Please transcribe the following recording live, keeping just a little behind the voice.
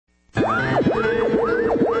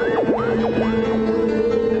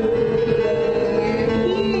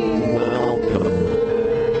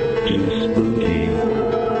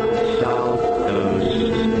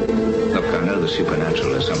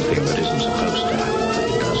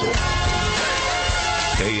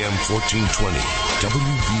1420.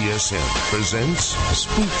 WBSM presents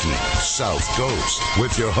Spooky South Coast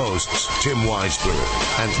with your hosts, Tim Weisberg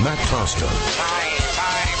and Matt Costa.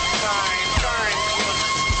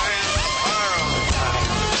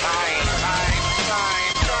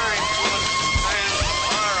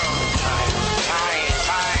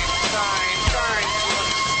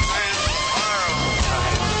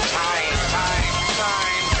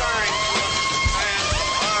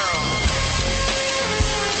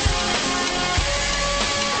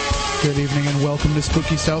 Good evening and welcome to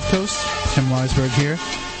Spooky South Coast. Tim Weisberg here,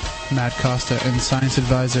 Matt Costa and science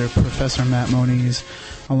advisor Professor Matt Moniz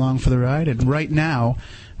along for the ride. And right now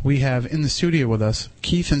we have in the studio with us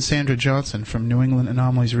Keith and Sandra Johnson from New England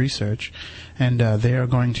Anomalies Research. And they are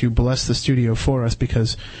going to bless the studio for us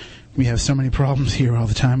because we have so many problems here all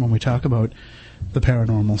the time when we talk about the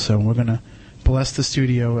paranormal. So we're going to bless the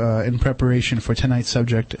studio in preparation for tonight's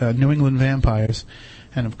subject, New England vampires.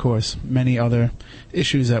 And, of course, many other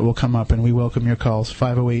issues that will come up. And we welcome your calls,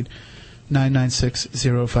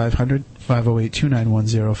 508-996-0500,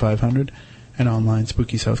 508-291-0500, and online,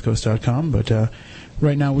 SpookySouthCoast.com. But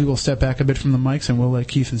right now we will step back a bit from the mics, and we'll let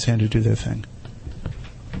Keith and Sandra do their thing.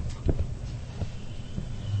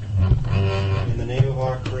 In the name of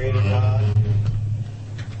our Creator God,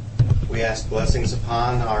 we ask blessings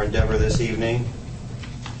upon our endeavor this evening.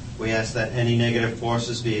 We ask that any negative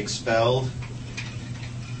forces be expelled,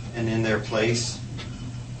 and in their place,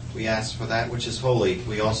 we ask for that which is holy.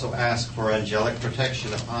 We also ask for angelic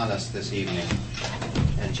protection upon us this evening.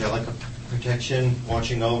 Angelic protection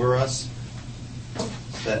watching over us, so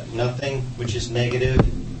that nothing which is negative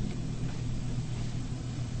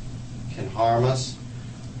can harm us,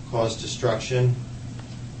 cause destruction,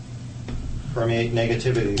 permeate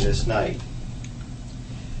negativity this night.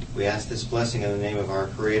 We ask this blessing in the name of our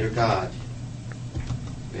Creator God.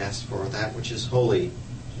 We ask for that which is holy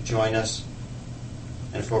join us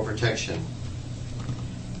and for protection.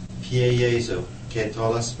 Pie Jesu, que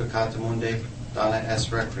todas peccata mundi, dona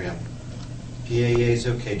es requiem. Pie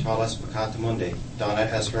Jesu, que todas peccata mundi, dona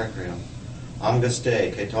es requiem. Angus Dei,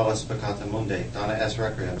 que todas peccata mundi, dona es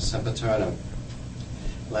requiem. Sempiternum,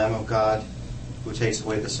 Lamb of God, who takes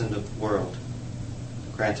away the sin of the world,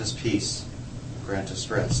 grant us peace, grant us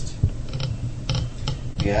rest.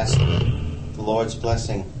 We ask the Lord's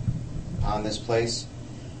blessing on this place.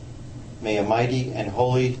 May a mighty and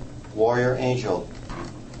holy warrior angel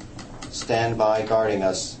stand by guarding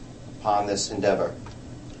us upon this endeavor.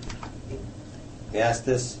 We ask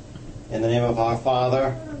this in the name of our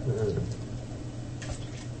Father,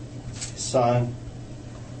 Son,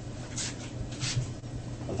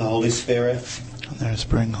 of the Holy Spirit, And let us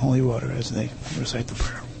bring holy water as they recite the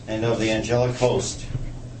prayer. And of the angelic host.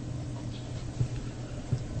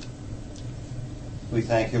 We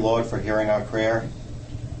thank you, Lord, for hearing our prayer.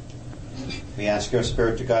 We ask your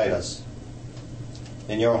Spirit to guide us.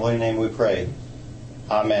 In your holy name we pray.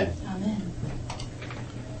 Amen. Amen.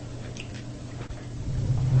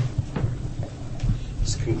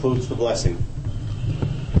 This concludes the blessing.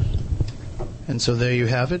 And so there you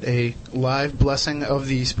have it, a live blessing of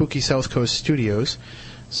the Spooky South Coast studios.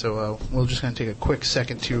 So we're just going to take a quick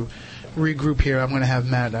second to regroup here. I'm going to have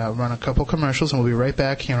Matt run a couple commercials, and we'll be right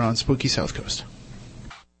back here on Spooky South Coast.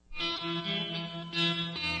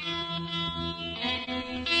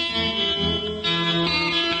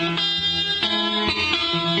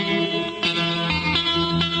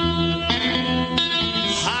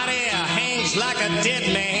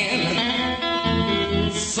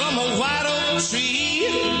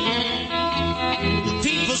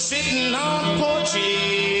 Sitting on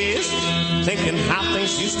porches, thinking how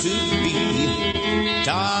things used to be.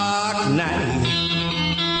 Dark night,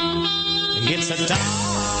 it's a dark night.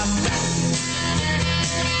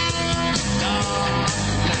 Dark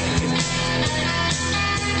night,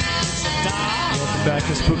 it's a dark. Welcome back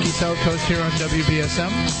to Spooky South Coast here on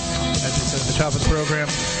WBSM. As I said at the top of the program,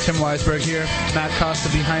 Tim Weisberg here, Matt Costa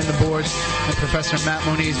behind the boards, and Professor Matt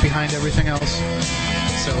Moniz behind everything else.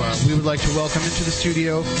 So we would like to welcome into the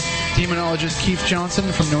studio demonologist Keith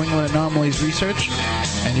Johnson from New England Anomalies Research,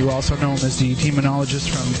 and you also know him as the demonologist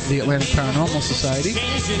from the Atlantic Paranormal Society,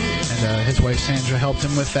 and his wife Sandra helped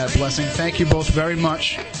him with that blessing. Thank you both very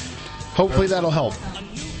much. Hopefully that'll help.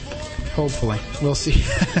 Hopefully. We'll see.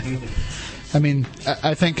 I mean,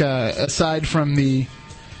 I think aside from the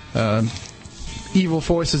evil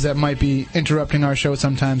forces that might be interrupting our show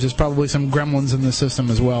sometimes, there's probably some gremlins in the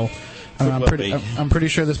system as well. I'm pretty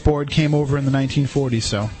sure this board came over in the 1940s,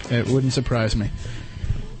 so it wouldn't surprise me.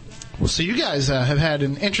 Well, so you guys have had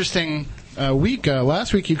an interesting week.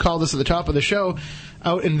 Last week you called us at the top of the show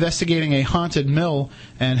out investigating a haunted mill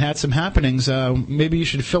and had some happenings. Maybe you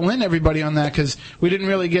should fill in everybody on that, because we didn't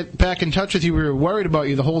really get back in touch with you. We were worried about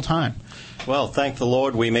you the whole time. Well, thank the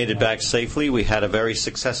Lord, we made it back safely. We had a very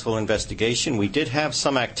successful investigation. We did have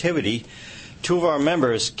some activity. Two of our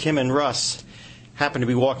members, Kim and Russ, happened to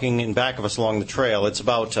be walking in back of us along the trail. It's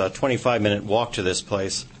about a 25-minute walk to this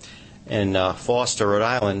place in Foster, Rhode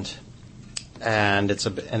Island, and it's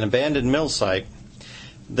an abandoned mill site.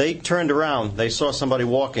 They turned around. They saw somebody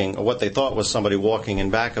walking, or what they thought was somebody walking in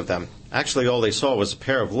back of them. Actually, all they saw was a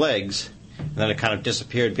pair of legs, and then it kind of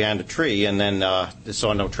disappeared behind a tree, and then they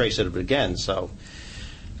saw no trace of it again. So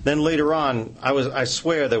then later on, I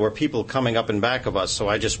swear there were people coming up in back of us, so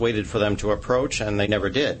I just waited for them to approach, and they never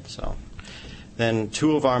did. So then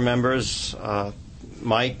two of our members,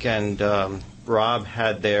 Mike and Rob,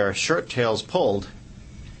 had their shirt tails pulled,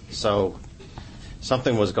 so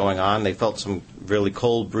something was going on. They felt some really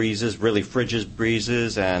cold breezes, really frigid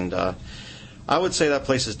breezes, and I would say that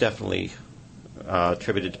place is definitely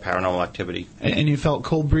attributed to paranormal activity. And you felt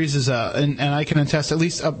cold breezes, and I can attest, at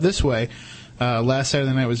least up this way, last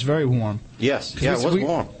Saturday night was very warm. Yes, yeah, it was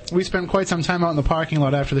warm. We spent quite some time out in the parking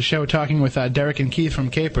lot after the show talking with Derek and Keith from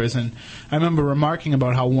Capers, and I remember remarking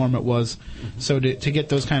about how warm it was, so to get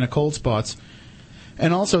those kind of cold spots.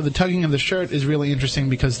 And also, the tugging of the shirt is really interesting,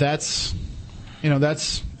 because that's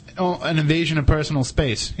an invasion of personal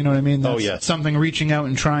space. You know what I mean? That's yes. Something reaching out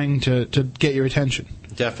and trying to get your attention.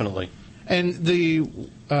 Definitely. And the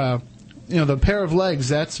pair of legs,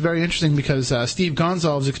 that's very interesting, because Steve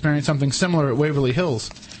Gonsalves experienced something similar at Waverly Hills,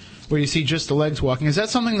 where you see just the legs walking. Is that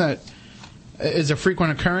something that is a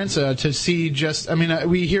frequent occurrence, to see just... I mean,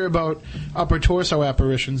 we hear about upper torso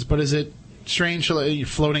apparitions, but is it strange,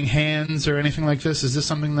 floating hands or anything like this? Is this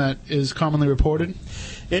something that is commonly reported?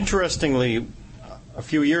 Interestingly, a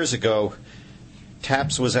few years ago,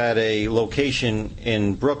 TAPS was at a location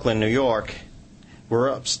in Brooklyn, New York. We're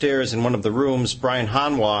upstairs in one of the rooms. Brian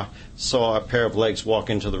Hanwha saw a pair of legs walk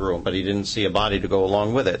into the room, but he didn't see a body to go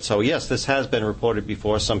along with it. So, yes, this has been reported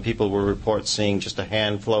before. Some people will report seeing just a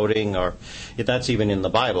hand floating, or that's even in the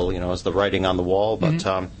Bible, as the writing on the wall.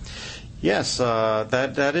 But, yes,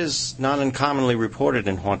 that is not uncommonly reported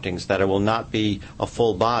in hauntings, that it will not be a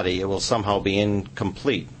full body. It will somehow be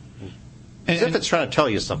incomplete. As if it's trying to tell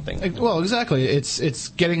you something. Well, exactly. It's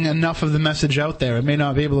getting enough of the message out there. It may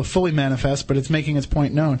not be able to fully manifest, but it's making its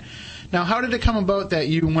point known. Now, how did it come about that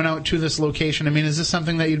you went out to this location? I mean, is this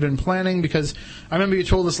something that you'd been planning? Because I remember you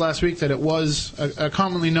told us last week that it was a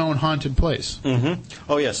commonly known haunted place. Mm-hmm.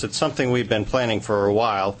 Oh, yes, it's something we've been planning for a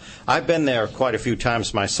while. I've been there quite a few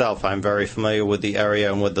times myself. I'm very familiar with the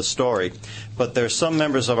area and with the story. But there's some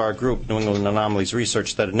members of our group, New England Anomalies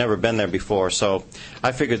Research, that had never been there before, so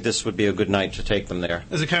I figured this would be a good night to take them there.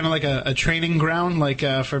 Is it kind of like a training ground, like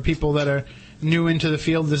for people that are new into the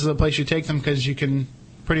field? This is a place you take them because you can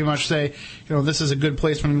pretty much say, this is a good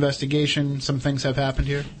place for an investigation. Some things have happened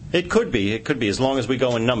here. It could be, as long as we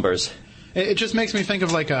go in numbers. It just makes me think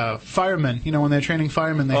of like firemen. When they're training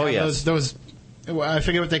firemen, they have those. I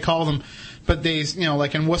forget what they call them, but they,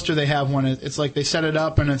 like in Worcester, they have one. It's like they set it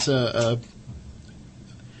up, and it's a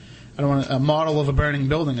model of a burning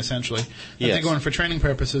building, essentially, that they go in for training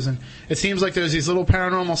purposes. And it seems like there's these little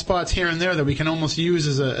paranormal spots here and there that we can almost use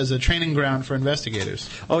as a training ground for investigators.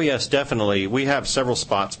 Oh, yes, definitely. We have several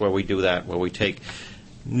spots where we do that, where we take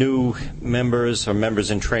new members or members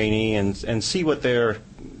in training and see what they're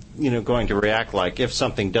going to react like if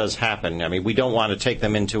something does happen. I mean, we don't want to take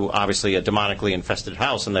them into, obviously, a demonically infested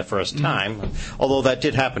house in their first time, although that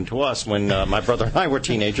did happen to us when my brother and I were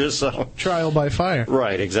teenagers. So trial by fire.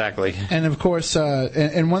 Right, exactly. And, of course,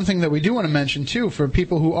 and one thing that we do want to mention, too, for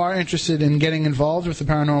people who are interested in getting involved with the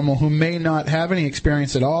paranormal, who may not have any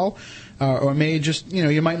experience at all, or may just,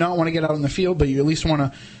 you might not want to get out in the field, but you at least want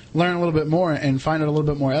to learn a little bit more and find out a little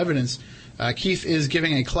bit more evidence. Keith is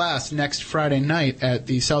giving a class next Friday night at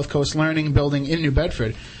the South Coast Learning Building in New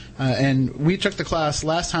Bedford. And we took the class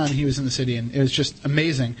last time he was in the city, and it was just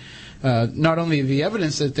amazing. Not only the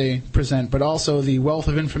evidence that they present, but also the wealth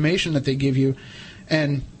of information that they give you.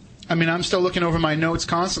 And, I mean, I'm still looking over my notes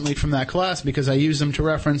constantly from that class because I use them to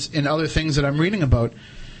reference in other things that I'm reading about.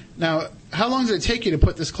 Now, how long does it take you to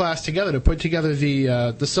put this class together, to put together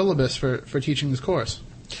the syllabus for teaching this course?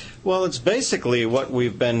 Well, it's basically what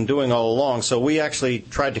we've been doing all along. So we actually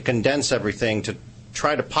tried to condense everything to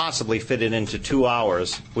try to possibly fit it into 2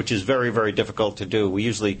 hours, which is very, very difficult to do.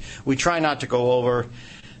 We try not to go over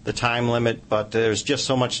the time limit, but there's just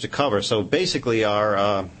so much to cover. So basically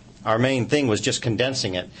our main thing was just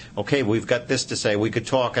condensing it. Okay, we've got this to say. We could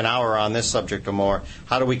talk an hour on this subject or more.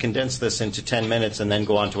 How do we condense this into 10 minutes and then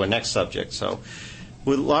go on to a next subject? So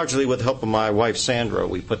largely with the help of my wife, Sandra,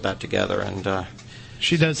 we put that together. And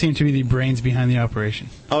she does seem to be the brains behind the operation.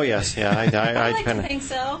 Oh, yes. Yeah, I like to think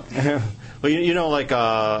so. Well, like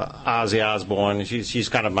Ozzy Osbourne, she's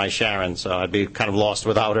kind of my Sharon, so I'd be kind of lost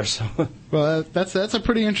without her. So. Well, that's a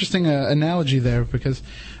pretty interesting analogy there, because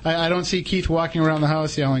I don't see Keith walking around the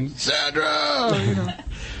house yelling, Sandra!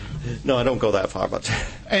 No, I don't go that far, but...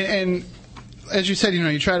 And as you said,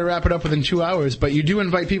 you try to wrap it up within 2 hours, but you do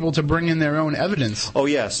invite people to bring in their own evidence. Oh,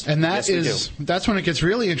 yes. And that's when it gets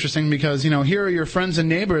really interesting, because, here are your friends and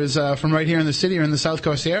neighbors from right here in the city or in the South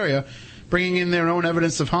Coast area bringing in their own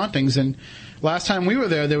evidence of hauntings. And last time we were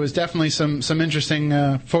there was definitely some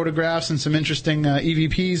interesting photographs and some interesting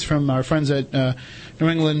EVPs from our friends at New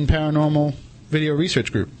England Paranormal Video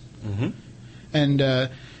Research Group. Mm-hmm. And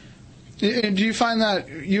do you find that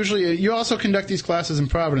usually you also conduct these classes in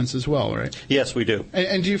Providence as well, right? Yes, we do.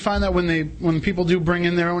 And do you find that when people do bring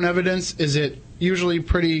in their own evidence, is it usually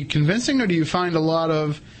pretty convincing, or do you find a lot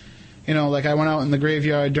of, like I went out in the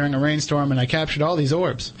graveyard during a rainstorm and I captured all these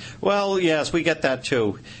orbs? Well, yes, we get that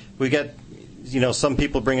too. We get, some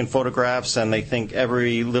people bring in photographs and they think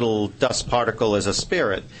every little dust particle is a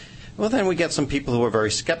spirit. Well, then we get some people who are very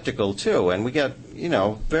skeptical too, and we get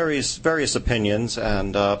various opinions,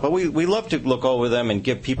 and but we love to look over them and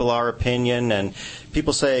give people our opinion. And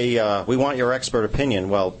people say we want your expert opinion.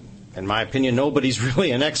 Well, in my opinion, nobody's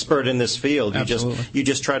really an expert in this field. Absolutely. You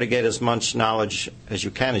just try to get as much knowledge as you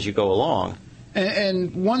can as you go along.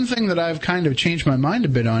 And one thing that I've kind of changed my mind a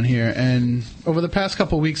bit on here, and over the past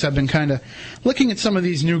couple of weeks I've been kind of looking at some of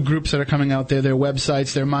these new groups that are coming out there, their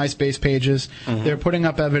websites, their MySpace pages. Mm-hmm. They're putting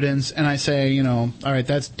up evidence, and I say, all right,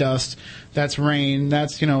 that's dust, that's rain,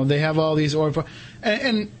 that's, they have all these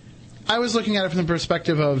and I was looking at it from the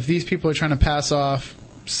perspective of these people are trying to pass off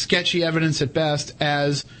sketchy evidence at best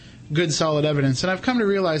as good, solid evidence. And I've come to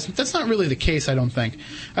realize that's not really the case, I don't think.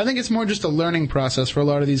 I think it's more just a learning process for a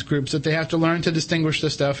lot of these groups, that they have to learn to distinguish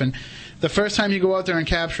this stuff. And the first time you go out there and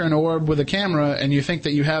capture an orb with a camera and you think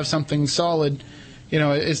that you have something solid,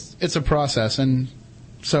 it's a process. And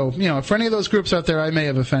so, for any of those groups out there I may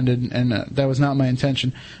have offended, and that was not my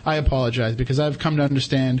intention, I apologize, because I've come to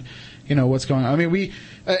understand what's going on. I mean, we,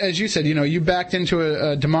 as you said, you backed into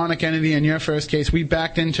a demonic entity in your first case. We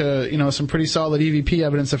backed into, some pretty solid EVP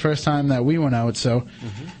evidence the first time that we went out. So,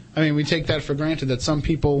 mm-hmm. I mean, we take that for granted that some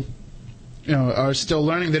people, are still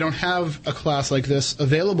learning. They don't have a class like this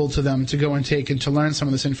available to them to go and take and to learn some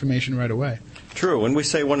of this information right away. True. And we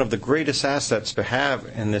say one of the greatest assets to have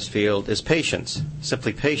in this field is patience,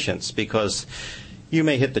 simply patience, because you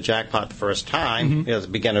may hit the jackpot the first time,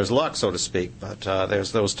 Mm-hmm. Beginner's luck, so to speak, but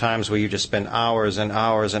there's those times where you just spend hours and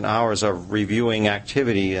hours and hours of reviewing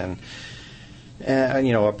activity and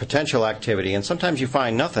a potential activity, and sometimes you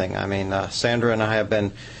find nothing. I mean, Sandra and I have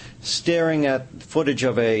been staring at footage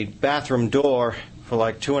of a bathroom door for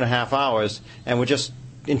like 2.5 hours, and we're just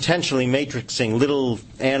intentionally matrixing little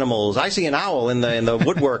animals. I see an owl in the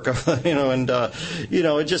woodwork,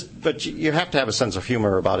 but you have to have a sense of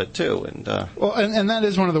humor about it too. And and that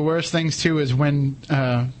is one of the worst things too, is when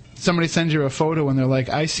somebody sends you a photo and they're like,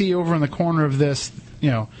 I see over in the corner of this,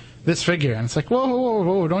 this figure, and it's like,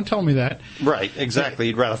 whoa, don't tell me that. Right, exactly.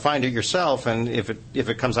 You'd rather find it yourself, and if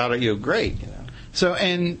it comes out at you, great. So,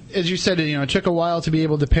 and as you said, it took a while to be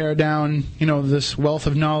able to pare down, this wealth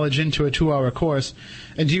of knowledge into a 2-hour course.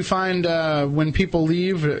 And do you find when people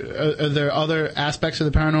leave, are there other aspects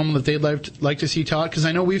of the paranormal that they'd like to see taught? Because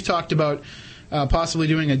I know we've talked about possibly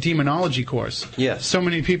doing a demonology course. Yes. So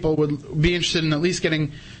many people would be interested in at least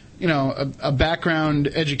getting, a background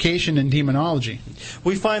education in demonology.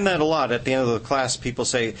 We find that a lot. At the end of the class, people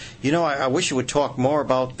say, I wish you would talk more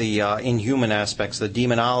about the inhuman aspects, the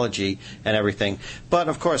demonology and everything. But,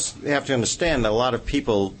 of course, you have to understand that a lot of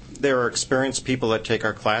people, there are experienced people that take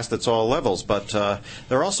our class that's all levels, but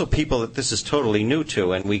there are also people that this is totally new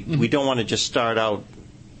to, and we don't want to just start out,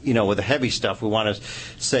 with the heavy stuff. We want to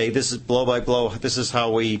say, this is blow by blow, this is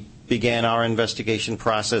how we began our investigation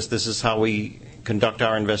process, this is how we conduct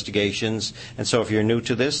our investigations. And so if you're new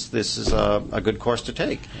to this is a good course to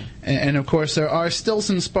take. And of course, there are still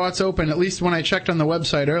some spots open. At least when I checked on the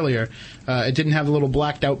website earlier, it didn't have the little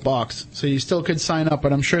blacked out box. So you still could sign up,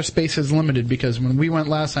 but I'm sure space is limited, because when we went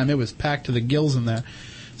last time, it was packed to the gills in there.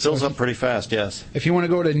 Fills up pretty fast, yes. If you want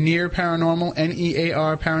to go to Near Paranormal,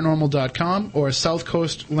 NEAR Paranormal.com, or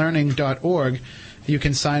SouthCoastLearning.org, you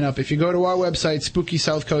can sign up. If you go to our website,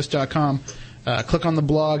 SpookySouthCoast.com, click on the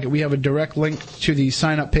blog. We have a direct link to the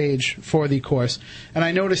sign-up page for the course. And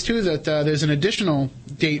I noticed, too, that there's an additional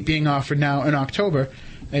date being offered now in October,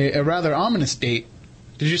 a rather ominous date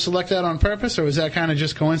Did you select that on purpose, or was that kind of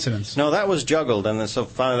just coincidence? No, that was juggled, and so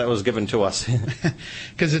finally that was given to us.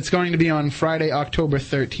 Because it's going to be on Friday, October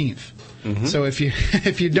 13th. Mm-hmm. So if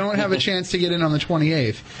you don't have a chance to get in on the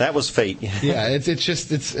 28th, that was fate. Yeah,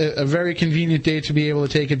 it's a very convenient day to be able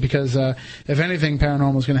to take it, because if anything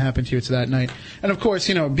paranormal is going to happen to you, it's that night. And of course,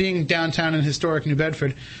 being downtown in historic New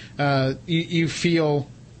Bedford, you feel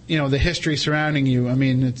the history surrounding you. I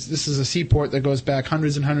mean, this is a seaport that goes back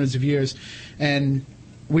hundreds and hundreds of years, and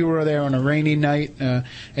we were there on a rainy night,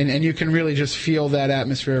 and you can really just feel that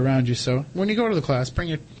atmosphere around you. So when you go to the class, bring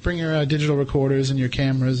your digital recorders and your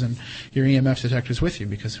cameras and your EMF detectors with you,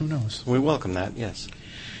 because who knows? We welcome that, yes.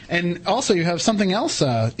 And also, you have something else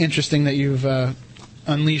interesting that you've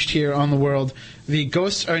unleashed here on the world: the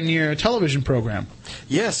Ghosts Are Near television program.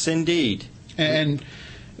 Yes, indeed. And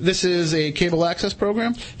this is a cable access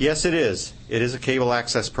program? Yes, it is. It is a cable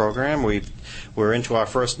access program. We're into our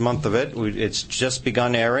first month of it. It's just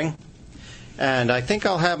begun airing. And I think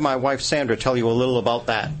I'll have my wife Sandra tell you a little about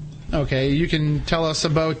that. Okay, you can tell us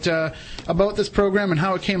about this program and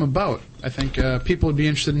how it came about. I think people would be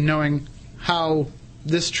interested in knowing how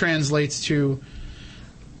this translates to...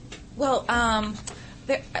 Well,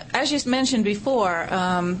 as you mentioned before,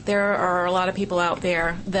 there are a lot of people out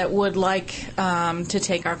there that would like to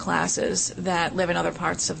take our classes that live in other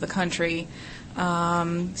parts of the country.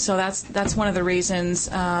 So that's one of the reasons.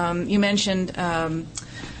 You mentioned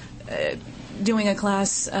doing a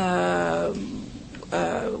class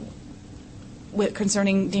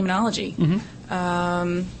concerning demonology.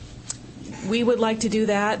 Mm-hmm. We would like to do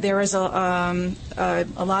that. There is a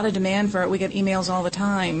lot of demand for it. We get emails all the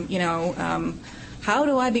time, how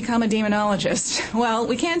do I become a demonologist? Well,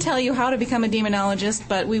 we can't tell you how to become a demonologist,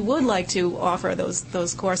 but we would like to offer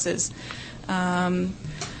those courses.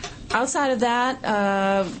 Outside of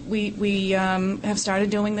that, we have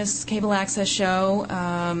started doing this cable access show.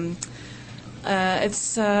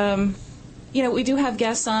 It's we do have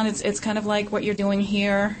guests on. It's kind of like what you're doing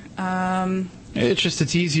here.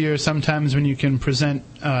 It's easier sometimes when you can present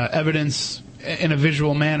evidence in a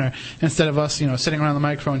visual manner, instead of us, sitting around the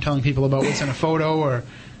microphone telling people about what's in a photo or...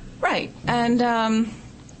 Right. And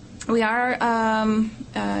we are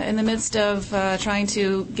in the midst of trying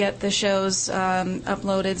to get the shows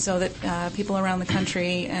uploaded so that people around the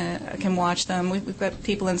country can watch them. We've got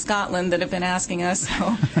people in Scotland that have been asking us,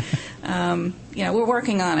 so we're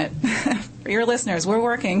working on it. For your listeners, we're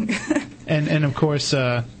working. And of course,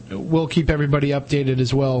 we'll keep everybody updated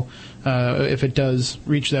as well if it does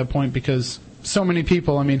reach that point, because so many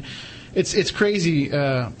people, I mean, it's crazy.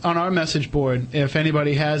 On our message board, if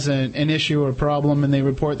anybody has an issue or problem and they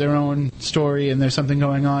report their own story and there's something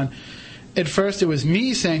going on, at first it was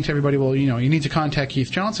me saying to everybody, well, you need to contact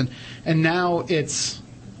Keith Johnson. And now it's,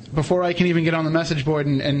 before I can even get on the message board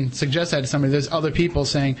and suggest that to somebody, there's other people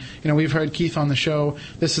saying, we've heard Keith on the show.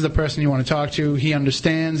 This is the person you want to talk to. He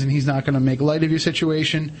understands, and he's not going to make light of your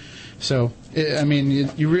situation. So,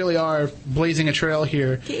 you really are blazing a trail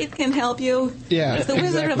here. Keith can help you. Yeah, it's the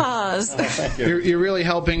Wizard of Oz. You're really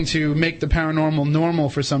helping to make the paranormal normal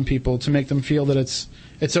for some people, to make them feel that it's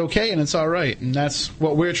okay and it's all right, and that's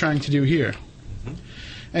what we're trying to do here.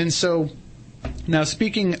 And so, now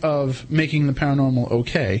speaking of making the paranormal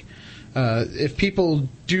okay, if people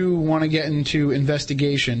do want to get into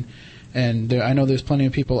investigation, and I know there's plenty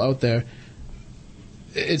of people out there,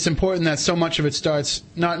 it's important that so much of it starts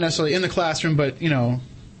not necessarily in the classroom, but, in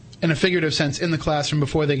a figurative sense, in the classroom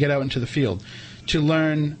before they get out into the field, to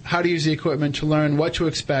learn how to use the equipment, to learn what to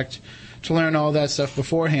expect, to learn all that stuff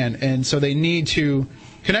beforehand. And so they need to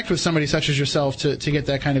connect with somebody such as yourself to get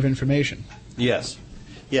that kind of information. Yes.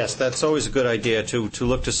 Yes, that's always a good idea, to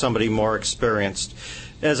look to somebody more experienced,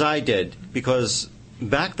 as I did, because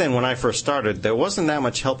back then when I first started, there wasn't that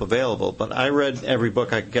much help available, but I read every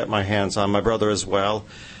book I could get my hands on, my brother as well,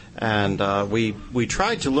 and we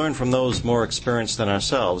tried to learn from those more experienced than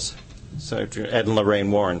ourselves. So Ed and Lorraine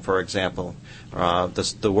Warren, for example,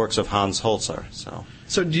 the works of Hans Holzer.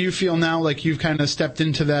 So do you feel now like you've kind of stepped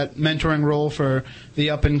into that mentoring role for the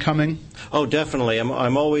up-and-coming? Oh, definitely.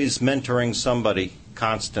 I'm always mentoring somebody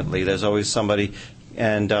constantly. There's always somebody,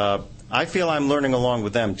 and I feel I'm learning along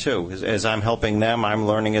with them, too. As I'm helping them, I'm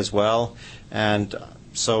learning as well. And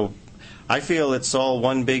so I feel it's all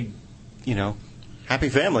one big, happy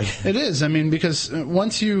family. It is. Because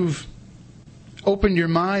once you've opened your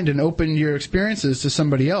mind and opened your experiences to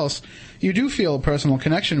somebody else, you do feel a personal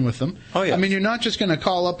connection with them. Oh, yes. I mean, you're not just going to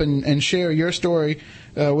call up and share your story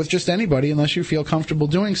with just anybody unless you feel comfortable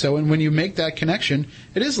doing so. And when you make that connection,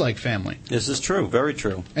 it is like family. This is true, very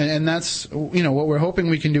true. And that's, what we're hoping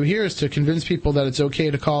we can do here is to convince people that it's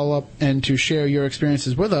okay to call up and to share your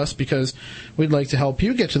experiences with us, because we'd like to help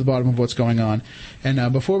you get to the bottom of what's going on.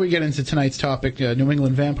 And before we get into tonight's topic, New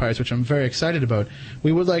England vampires, which I'm very excited about,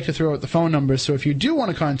 we would like to throw out the phone numbers. So if you do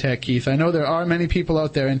want to contact Keith, I know there are many people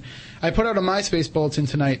out there, and I put out a MySpace bulletin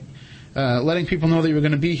tonight letting people know that you're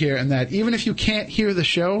going to be here, and that even if you can't hear the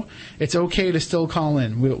show, it's okay to still call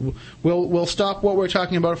in. We'll stop what we're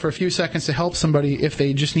talking about for a few seconds to help somebody if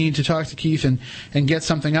they just need to talk to Keith and get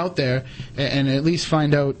something out there and at least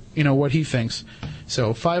find out what he thinks.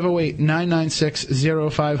 So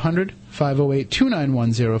 508-996-0500,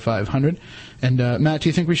 508-291-0500. And Matt, do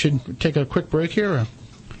you think we should take a quick break here? Or?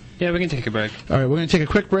 Yeah, we can take a break. All right, we're going to take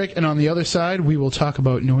a quick break, and on the other side, we will talk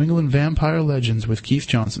about New England vampire legends with Keith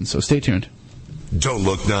Johnson. So stay tuned. Don't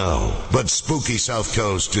look now, but spooky South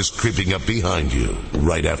Coast is creeping up behind you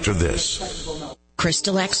right after this.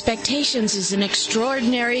 Crystal Expectations is an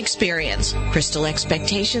extraordinary experience. Crystal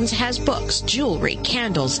Expectations has books, jewelry,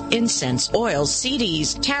 candles, incense, oils,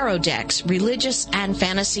 CDs, tarot decks, religious and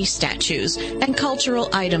fantasy statues, and cultural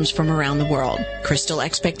items from around the world. Crystal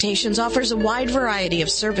Expectations offers a wide variety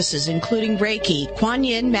of services including Reiki, Kuan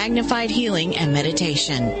Yin, magnified healing, and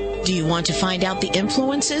meditation. Do you want to find out the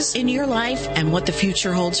influences in your life and what the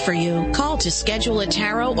future holds for you? Call to schedule a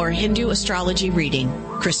tarot or Hindu astrology reading.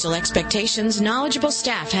 Crystal Expectations knowledgeable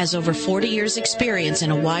staff has over 40 years experience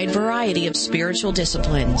in a wide variety of spiritual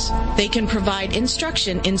disciplines. They can provide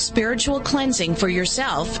instruction in spiritual cleansing for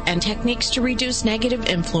yourself and techniques to reduce negative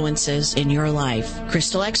influences in your life.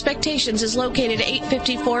 Crystal Expectations is located at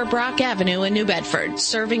 854 Brock Avenue in New Bedford,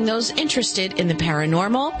 serving those interested in the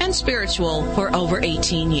paranormal and spiritual for over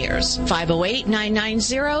 18 years.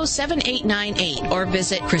 508-990-7898 or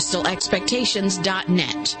visit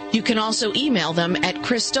crystalexpectations.net. You can also email them at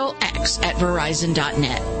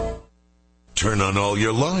crystalx@verizon.net. Turn on all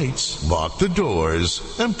your lights, lock the doors,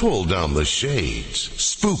 and pull down the shades.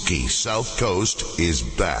 Spooky South Coast is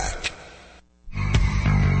back.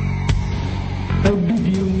 How did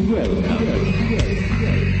you welcome?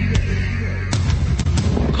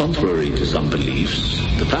 Contrary to some beliefs,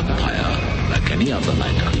 the vampire, like any other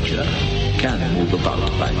night creature, can move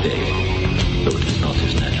about by day, though it is not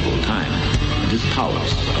his natural time, and his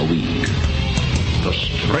powers are weak. The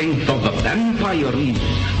strength of the vampire is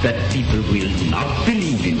that people will not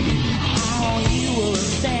believe in him. Oh, you were a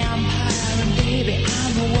vampire, and baby,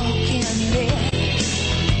 I'm a walking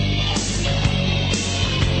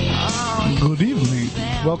dead. Good evening.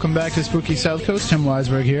 Welcome back to Spooky South Coast. Tim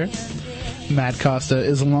Weisberg here. Matt Costa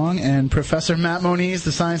is along, and Professor Matt Moniz,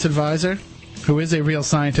 the science advisor, who is a real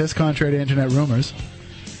scientist, contrary to internet rumors.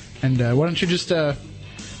 And why don't you just take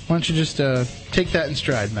that in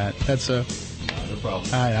stride, Matt? That's no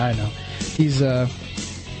problem. I know. He's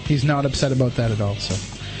not upset about that at all. So,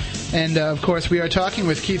 and of course, we are talking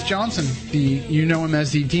with Keith Johnson. You know him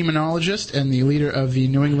as the demonologist and the leader of the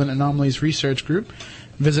New England Anomalies Research Group.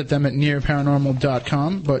 Visit them at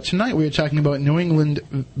nearparanormal.com. But tonight we are talking about New England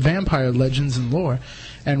vampire legends and lore.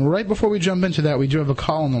 And right before we jump into that, we do have a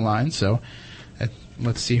call on the line. So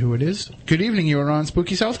let's see who it is. Good evening. You are on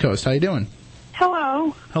Spooky South Coast. How you doing?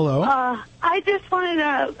 Hello. Hello. I just wanted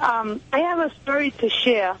to, I have a story to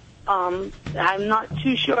share. I'm not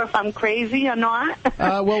too sure if I'm crazy or not.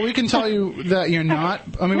 Well, we can tell you that you're not.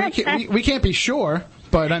 I mean, we can't be sure.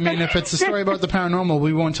 But, I mean, if it's a story about the paranormal,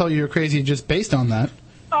 we won't tell you you're crazy just based on that.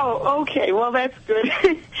 Oh, okay. Well, that's good.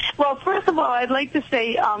 Well, first of all, I'd like to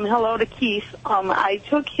say hello to Keith. I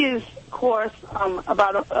took his course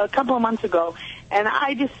about a couple of months ago, and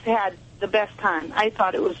I just had the best time. I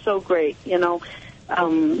thought it was so great,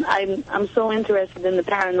 I'm so interested in the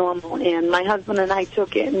paranormal, and my husband and I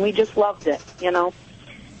took it, and we just loved it, So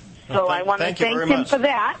I want to thank him for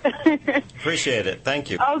that. Appreciate it.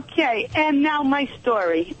 Thank you. Okay, and now my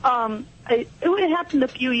story. It happened a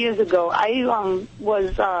few years ago. I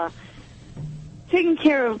was taking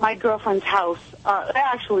care of my girlfriend's house.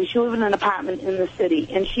 Actually, she lived in an apartment in the city,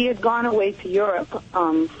 and she had gone away to Europe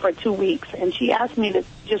for 2 weeks, and she asked me to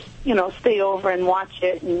just, stay over and watch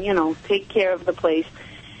it and, take care of the place.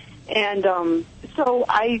 And so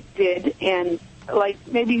I did, and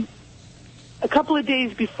maybe a couple of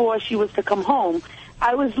days before she was to come home,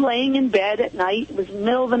 I was laying in bed at night. It was the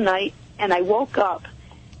middle of the night, and I woke up,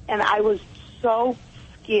 and I was so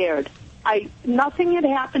scared. Nothing had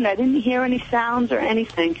happened. I didn't hear any sounds or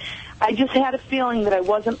anything. I just had a feeling that I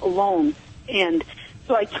wasn't alone. And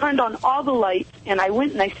So I turned on all the lights, and I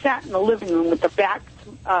went and I sat in the living room with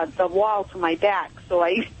the wall to my back, so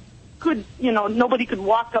I could, nobody could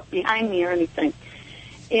walk up behind me or anything.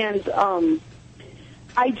 And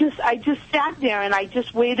I just sat there, and I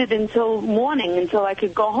just waited until morning, until I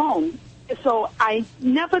could go home. So I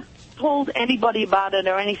never told anybody about it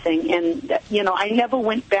or anything, and, I never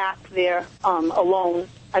went back there alone.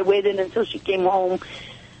 I waited until she came home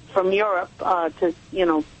from Europe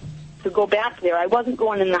to go back there. I wasn't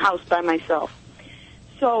going in the house by myself.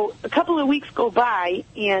 So a couple of weeks go by,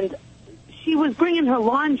 and she was bringing her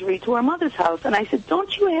laundry to her mother's house, and I said,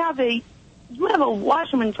 "Don't you have a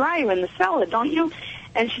washer and dryer in the cellar, don't you?"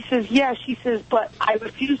 And she says, "Yeah." She says, "But I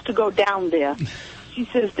refuse to go down there." She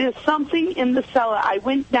says, "There's something in the cellar. I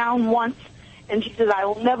went down once," and she says, "I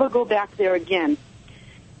will never go back there again."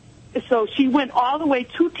 So she went all the way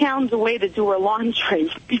 2 towns away to do her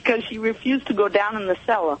laundry because she refused to go down in the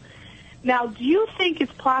cellar. Now, do you think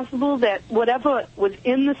it's possible that whatever was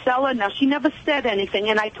in the cellar, now she never said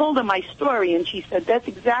anything, and I told her my story, and she said, "That's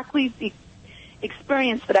exactly the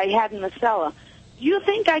experience that I had in the cellar." Do you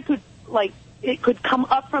think it could come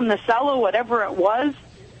up from the cellar, whatever it was?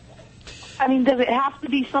 I mean, does it have to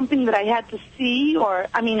be something that I had to see, or,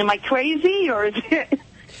 am I crazy, or is it...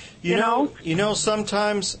 You know,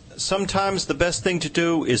 sometimes the best thing to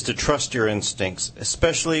do is to trust your instincts,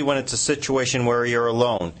 especially when it's a situation where you're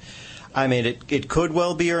alone. I mean, it could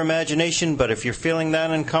well be your imagination, but if you're feeling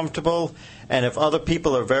that uncomfortable, and if other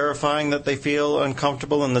people are verifying that they feel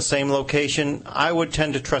uncomfortable in the same location, I would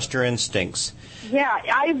tend to trust your instincts. Yeah,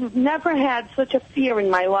 I've never had such a fear in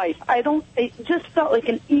my life. It just felt like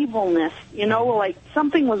an evilness, like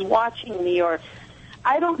something was watching me, or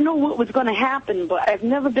I don't know what was going to happen, but I've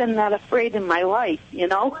never been that afraid in my life,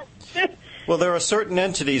 Well, there are certain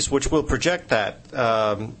entities which will project that.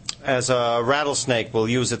 As a rattlesnake will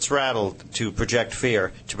use its rattle to project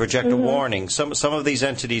fear, to project a warning. Some of these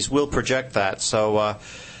entities will project that. So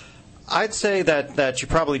I'd say that you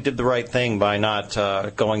probably did the right thing by not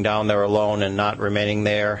going down there alone and not remaining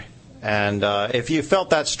there. And if you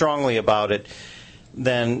felt that strongly about it,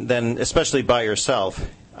 then especially by yourself,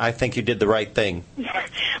 I think you did the right thing.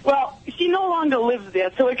 Well, she no longer lives there,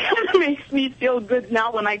 so it kind of makes me feel good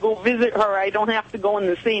now when I go visit her. I don't have to go in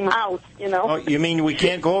the same house, Oh, you mean we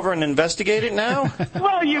can't go over and investigate it now?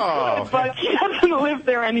 Well, you could, but she doesn't live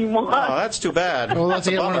there anymore. Oh, that's too bad. Well, let's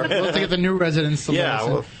get the new residents to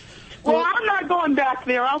listen. Well, I'm not going back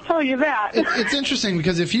there. I'll tell you that. It's interesting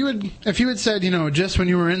because if you had said, just when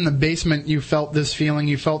you were in the basement, you felt this feeling,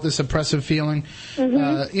 you felt this oppressive feeling,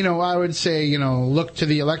 I would say, look to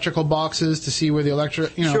the electrical boxes to see where the sure,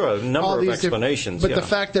 a number of explanations. But the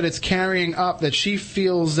fact that it's carrying up, that she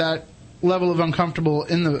feels that level of uncomfortable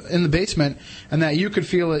in the basement, and that you could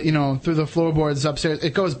feel it, through the floorboards upstairs,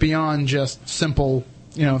 it goes beyond just simple.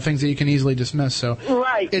 Things that you can easily dismiss. So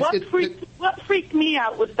right. What freaked me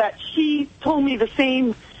out was that she told me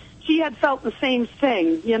she had felt the same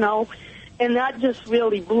thing, and that just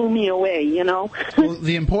really blew me away, Well,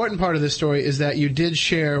 the important part of this story is that you did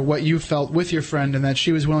share what you felt with your friend, and that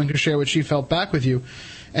she was willing to share what she felt back with you.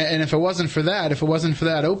 And if it wasn't for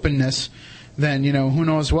that openness, then, who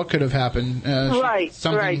knows what could have happened.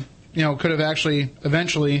 Something, could have actually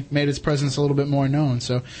eventually made its presence a little bit more known.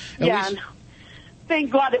 So at least...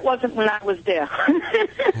 Thank God it wasn't when I was there.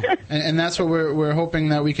 and that's what we're hoping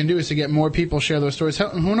that we can do, is to get more people share those stories.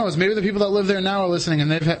 Who knows? Maybe the people that live there now are listening and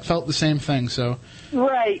they've felt the same thing. So.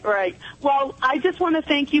 Right. Well, I just want to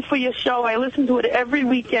thank you for your show. I listen to it every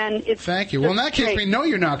weekend. Thank you. Well, in that case, we know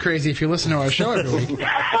you're not crazy if you listen to our show every week.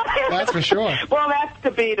 That's for sure. Well, that's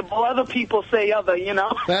debatable. Other people say other,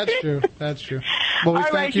 That's true. Well, we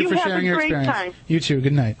thank you for sharing your experience. Time. You too.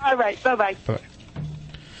 Good night. All right. Bye-bye. Bye.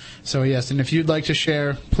 So, yes, and if you'd like to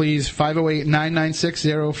share, please,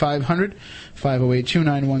 508-996-0500,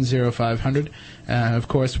 508-291-0500. Of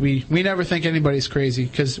course, we never think anybody's crazy,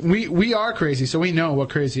 because we are crazy, so we know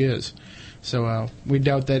what crazy is. So we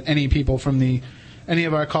doubt that any people from any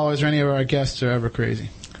of our callers or any of our guests are ever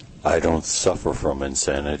crazy. I don't suffer from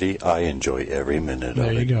insanity. I enjoy every minute of it.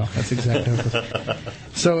 There you go. That's exactly what.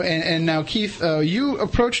 So, and now, Keith, you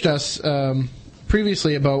approached us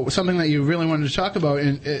previously about something that you really wanted to talk about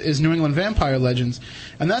is New England vampire legends.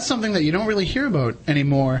 And that's something that you don't really hear about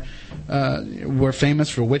anymore. We're famous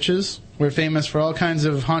for witches. We're famous for all kinds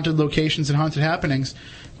of haunted locations and haunted happenings.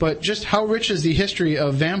 But just how rich is the history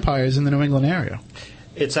of vampires in the New England area?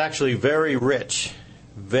 It's actually very rich.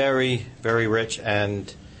 Very, very rich.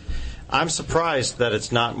 And I'm surprised that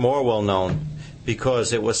it's not more well known,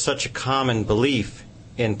 because it was such a common belief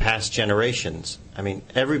in past generations. I mean,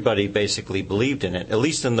 everybody basically believed in it, at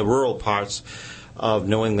least in the rural parts of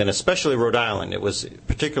New England, especially Rhode Island. It was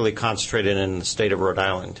particularly concentrated in the state of Rhode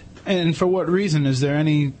Island. And for what reason? Is there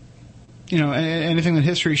any, anything that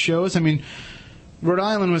history shows? I mean, Rhode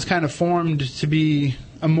Island was kind of formed to be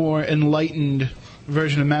a more enlightened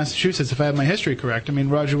version of Massachusetts, if I have my history correct. I mean,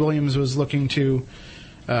 Roger Williams was looking to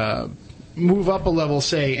move up a level,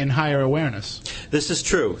 say, in higher awareness. This is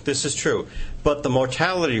true. But the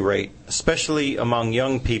mortality rate, especially among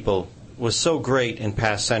young people, was so great in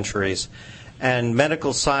past centuries, and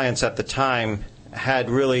medical science at the time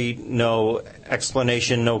had really no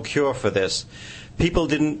explanation, no cure for this. People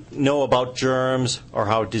didn't know about germs or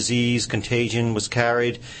how disease, contagion was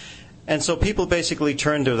carried, and so people basically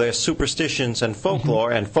turned to their superstitions and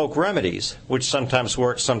folklore and folk remedies, which sometimes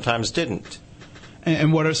worked, sometimes didn't.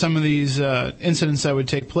 And what are some of these incidents that would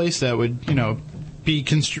take place that would, be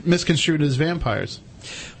misconstrued as vampires?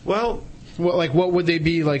 Well, what would they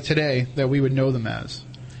be like today that we would know them as?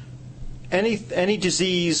 Any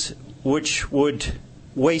disease which would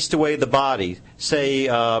waste away the body, say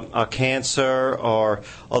a cancer, or,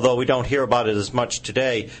 although we don't hear about it as much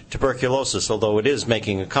today, tuberculosis, although it is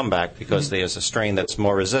making a comeback because there's a strain that's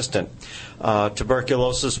more resistant.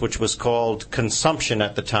 Tuberculosis, which was called consumption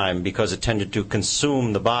at the time because it tended to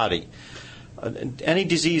consume the body. Any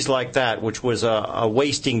disease like that, which was a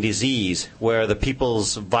wasting disease, where the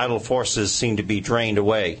people's vital forces seemed to be drained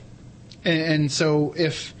away. And so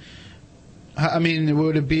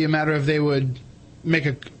would it be a matter of they would make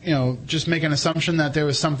just make an assumption that there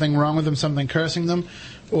was something wrong with them, something cursing them,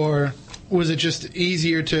 or was it just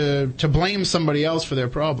easier to blame somebody else for their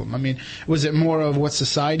problem? I mean, was it more of what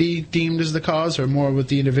society deemed as the cause, or more what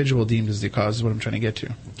the individual deemed as the cause, is what I'm trying to get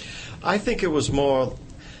to? I think it was more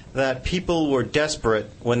that people were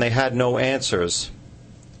desperate when they had no answers.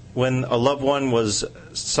 When a loved one was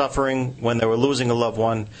suffering, when they were losing a loved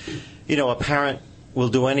one, a parent will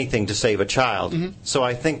do anything to save a child. So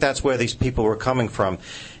I think that's where these people were coming from.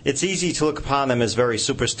 It's easy to look upon them as very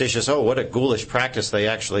superstitious. Oh, what a ghoulish practice they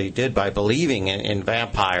actually did by believing in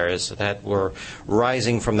vampires that were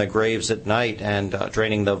rising from their graves at night and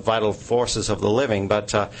draining the vital forces of the living.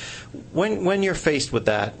 But when you're faced with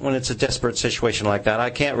that, when it's a desperate situation like that, I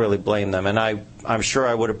can't really blame them. And I'm sure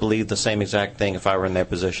I would have believed the same exact thing if I were in their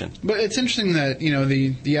position. But it's interesting that,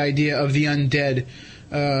 the idea of the undead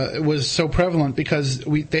was so prevalent because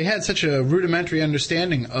they had such a rudimentary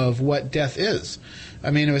understanding of what death is. I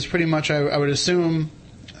mean, it was pretty much, I would assume,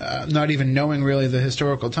 not even knowing really the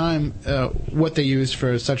historical time, what they used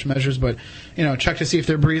for such measures, but, check to see if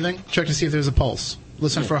they're breathing, check to see if there's a pulse,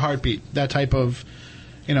 listen for a heartbeat, that type of,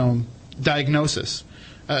 diagnosis.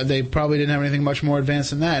 They probably didn't have anything much more advanced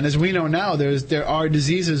than that. And as we know now, there are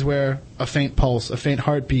diseases where a faint pulse, a faint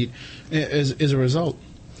heartbeat is a result.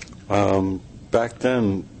 Back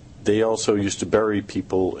then, they also used to bury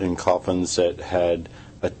people in coffins that had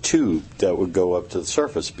a tube that would go up to the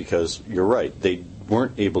surface because, you're right, they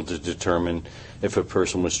weren't able to determine if a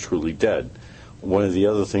person was truly dead. One of the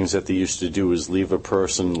other things that they used to do is leave a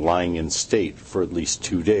person lying in state for at least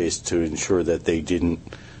 2 days to ensure that they didn't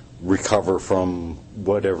recover from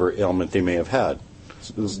whatever ailment they may have had.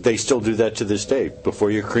 They still do that to this day.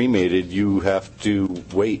 Before you're cremated, you have to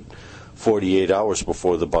wait 48 hours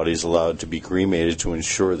before the body is allowed to be cremated to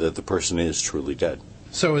ensure that the person is truly dead.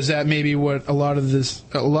 So is that maybe what a lot of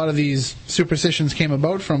these superstitions came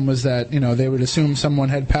about from, was that, they would assume someone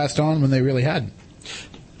had passed on when they really hadn't?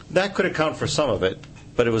 That could account for some of it,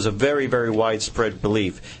 but it was a very, very widespread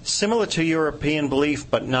belief. Similar to European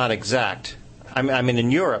belief, but not exact. I mean,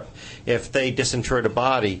 in Europe, if they disinterred a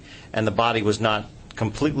body and the body was not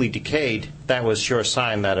completely decayed, that was sure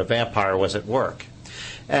sign that a vampire was at work.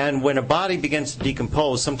 And when a body begins to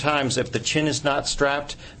decompose, sometimes if the chin is not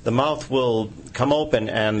strapped, the mouth will come open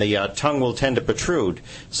and the tongue will tend to protrude.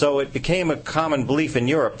 So it became a common belief in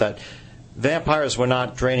Europe that vampires were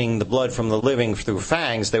not draining the blood from the living through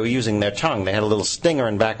fangs. They were using their tongue. They had a little stinger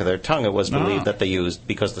in the back of their tongue, it was believed, that they used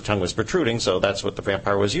because the tongue was protruding, so that's what the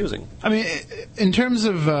vampire was using. I mean, in terms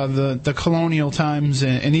of the colonial times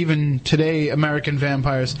and even today American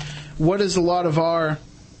vampires, what is a lot of our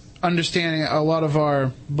understanding, a lot of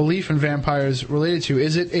our belief in vampires related to?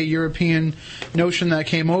 Is it a European notion that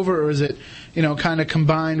came over, or is it, kind of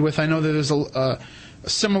combined with, I know that there's a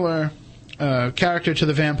similar character to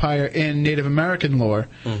the vampire in Native American lore.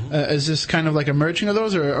 Is this kind of like a merging of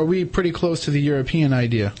those, or are we pretty close to the European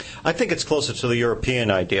idea? I think it's closer to the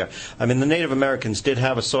European idea. I mean, the Native Americans did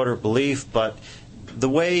have a sort of belief, but the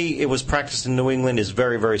way it was practiced in New England is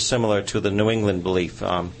very, very similar to the New England belief.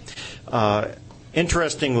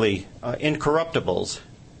 Interestingly, incorruptibles,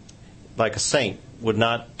 like a saint, would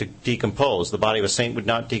not decompose. The body of a saint would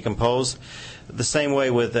not decompose. The same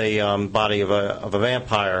way with a body of a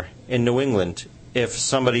vampire in New England. If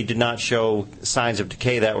somebody did not show signs of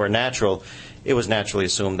decay that were natural, it was naturally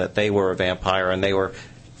assumed that they were a vampire, and they were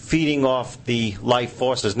feeding off the life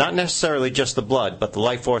forces, not necessarily just the blood, but the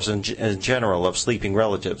life force in general of sleeping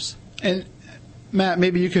relatives. And Matt,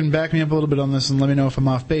 maybe you can back me up a little bit on this and let me know if I'm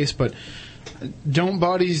off base, but don't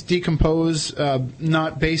bodies decompose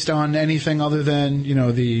not based on anything other than,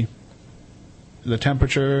 the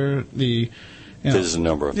temperature, There's a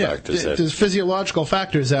number of factors. There's physiological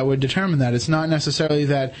factors that would determine that. It's not necessarily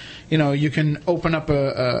that, you can open up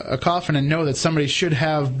a coffin and know that somebody should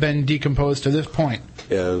have been decomposed to this point.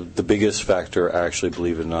 The biggest factor, actually,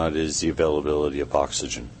 believe it or not, is the availability of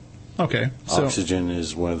oxygen. Okay. Oxygen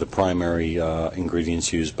is one of the primary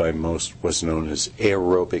ingredients used by most what's known as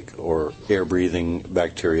aerobic or air-breathing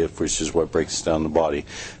bacteria, which is what breaks down the body.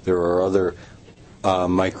 There are other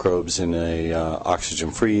microbes in a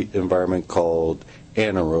oxygen-free environment called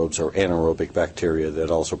anaerobes or anaerobic bacteria that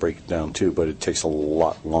also break it down too, but it takes a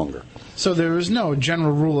lot longer. So there is no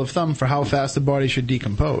general rule of thumb for how fast the body should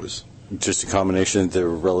decompose? Just a combination of the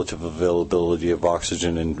relative availability of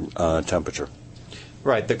oxygen and temperature.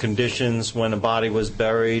 Right, the conditions when a body was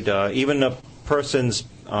buried, even a person's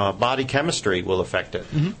body chemistry will affect it.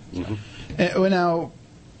 Mm-hmm. Mm-hmm. Now,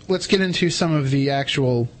 let's get into some of the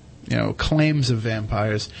actual claims of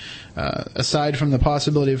vampires, aside from the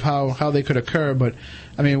possibility of how they could occur. But,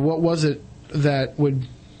 what was it that would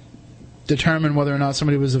determine whether or not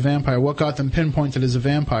somebody was a vampire? What got them pinpointed as a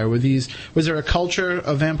vampire? Was there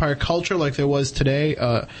a vampire culture like there was today,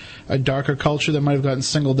 a darker culture that might have gotten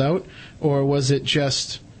singled out? Or was it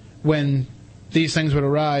just when these things would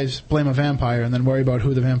arise, blame a vampire, and then worry about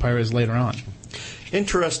who the vampire is later on?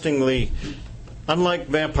 Interestingly, unlike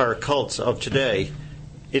vampire cults of today,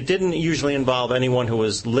 it didn't usually involve anyone who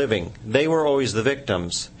was living. They were always the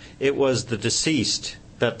victims. It was the deceased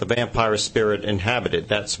that the vampire spirit inhabited.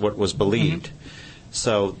 That's what was believed. Mm-hmm.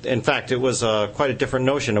 So, in fact, it was quite a different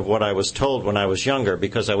notion of what I was told when I was younger,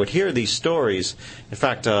 because I would hear these stories. In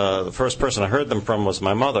fact, the first person I heard them from was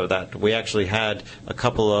my mother, that we actually had a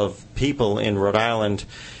couple of people in Rhode Island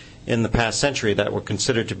in the past century that were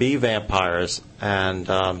considered to be vampires, and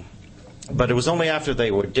but it was only after they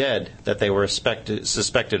were dead that they were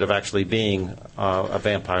suspected of actually being a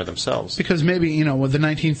vampire themselves. Because maybe, with the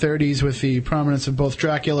 1930s, with the prominence of both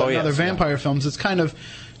Dracula and other vampire films, it's kind of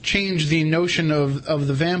changed the notion of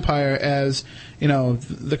the vampire as,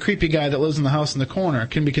 the creepy guy that lives in the house in the corner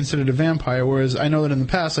can be considered a vampire, whereas I know that in the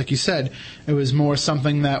past, like you said, it was more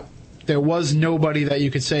something that there was nobody that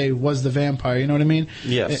you could say was the vampire, you know what I mean?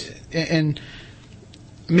 Yes. And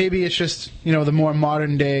maybe it's just, the more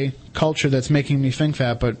modern-day culture that's making me think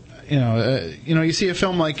that, but, you see a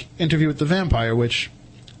film like Interview with the Vampire, which,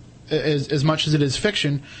 as much as it is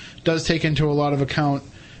fiction, does take into a lot of account,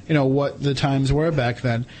 what the times were back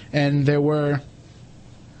then. And there were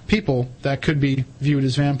people that could be viewed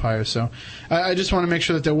as vampires. So I just want to make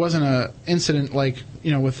sure that there wasn't an incident like,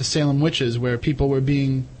 with the Salem witches, where people were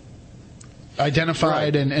being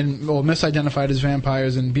identified and misidentified as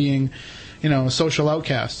vampires and being social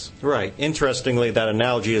outcasts. Right. Interestingly, that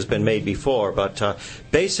analogy has been made before, but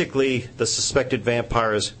basically the suspected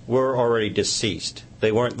vampires were already deceased.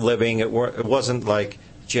 They weren't living. It wasn't like,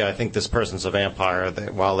 gee, I think this person's a vampire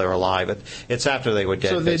while they're alive. It's after they were dead,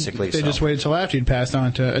 so basically. They just waited until after you'd passed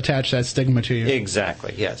on to attach that stigma to you.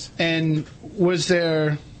 Exactly, yes. And was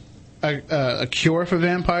there a cure for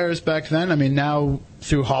vampires back then? Now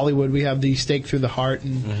through Hollywood we have the stake through the heart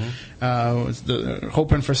and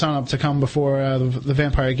hoping for sun up to come before the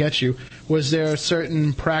vampire gets you. Was there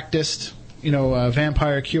certain practiced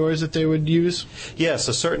vampire cures that they would use? Yes,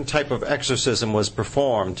 a certain type of exorcism was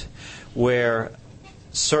performed where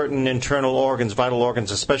certain internal organs, vital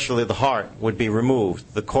organs, especially the heart, would be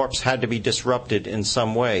removed. The corpse had to be disrupted in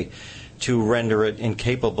some way to render it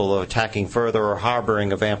incapable of attacking further or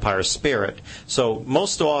harboring a vampire spirit. So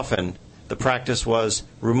most often the practice was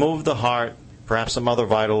remove the heart, perhaps some other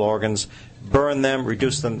vital organs, burn them,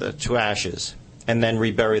 reduce them to ashes, and then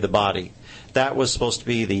rebury the body. That was supposed to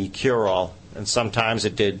be the cure-all, and sometimes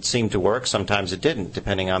it did seem to work, sometimes it didn't,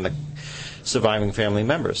 depending on the surviving family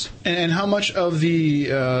members. And how much of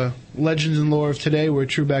the legends and lore of today were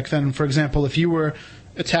true back then? For example, if you were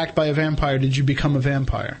attacked by a vampire, did you become a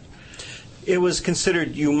vampire? It was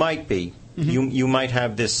considered you might be. Mm-hmm. You might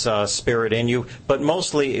have this spirit in you, but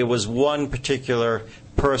mostly it was one particular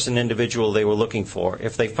person, individual they were looking for.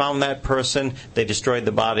 If they found that person, they destroyed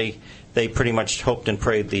the body, they pretty much hoped and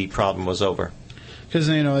prayed the problem was over.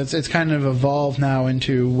 Because, it's kind of evolved now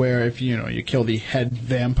into where if, you kill the head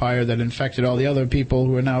vampire that infected all the other people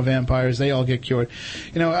who are now vampires, they all get cured.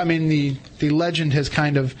 The legend has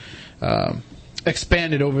kind of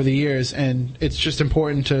expanded over the years, and it's just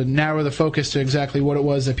important to narrow the focus to exactly what it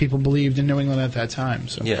was that people believed in New England at that time.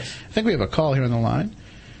 So yes. I think we have a call here on the line.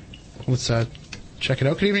 Let's check it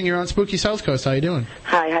out. Good evening. You're on Spooky South Coast. How you doing?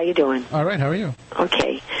 Hi, how you doing? All right. How are you?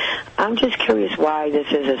 Okay. I'm just curious why this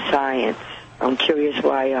is a science. I'm curious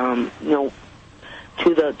why, to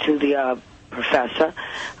the professor,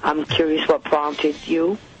 I'm curious what prompted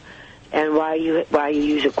you and why you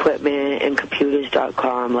use equipment and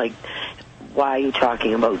computers.com. Like, why are you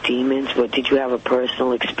talking about demons? What, did you have a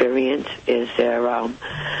personal experience? Is there a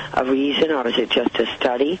reason, or is it just a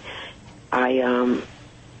study? I'm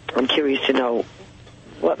curious to know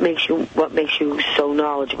what makes you so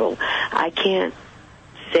knowledgeable. I can't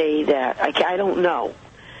say that. I don't know,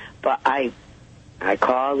 but I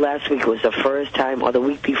called last week. It was the first time, or the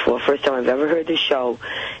week before, first time I've ever heard the show,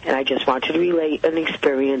 and I just wanted to relate an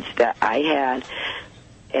experience that I had,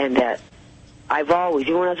 and that I've always,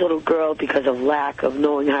 even when I was a little girl, because of lack of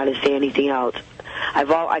knowing how to say anything else,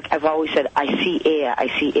 I've always said, I see air,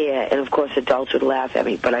 and of course adults would laugh at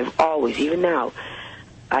me, but I've always, even now,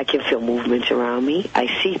 I can feel movements around me.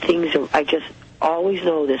 I see things, I just always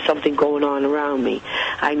know there's something going on around me.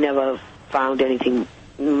 I never found anything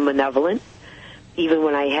malevolent. Even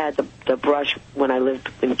when I had the brush when I lived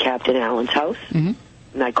in Captain Allen's house, and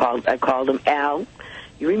I called him Al.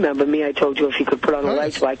 You remember me? I told you if he could put on the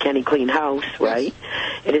lights, why can't he clean house? Right?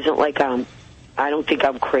 It isn't like I don't think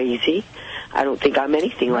I'm crazy. I don't think I'm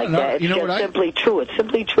anything like that. It's just simply true. It's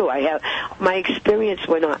simply true. I have my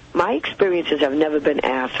experiences have never been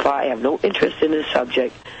asked for. I have no interest in the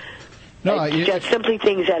subject. No, it's just simply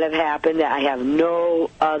things that have happened that I have no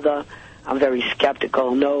other. I'm very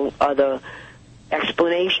skeptical. No other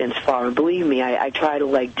explanations for, and believe me, I try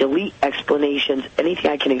to delete explanations,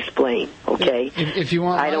 anything I can explain, okay? If you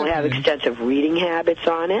want, I don't have extensive reading habits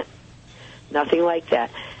on it, nothing like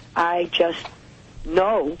that. I just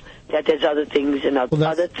know that there's other things and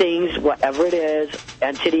other things, whatever it is,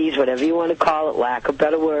 entities, whatever you want to call it, lack of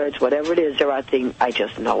better words, whatever it is, there are things, I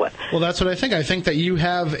just know it. Well, that's what I think. I think that you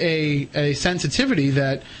have a sensitivity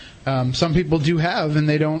that some people do have, and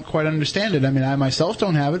they don't quite understand it. I mean, I myself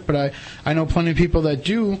don't have it, but I know plenty of people that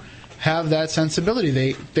do have that sensibility.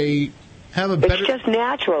 They have a better... It's just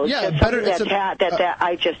natural. It's just something that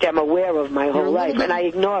I just am aware of my whole life, and I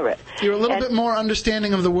ignore it. You're a little bit more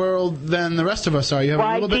understanding of the world than the rest of us are. You have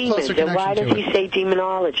a little bit closer connection to it. Why does he say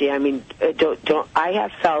demonology? I mean, I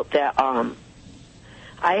have felt that...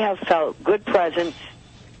 I have felt good presence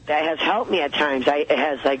that has helped me at times. It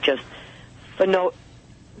has, just for no...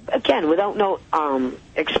 Again, without no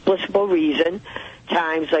explicable reason,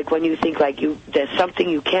 times when you think there's something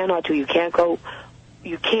you cannot do, you can't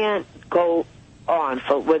go on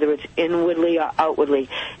for whether it's inwardly or outwardly,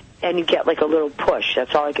 and you get a little push.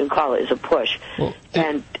 That's all I can call it, is a push. Well,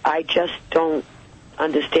 and I just don't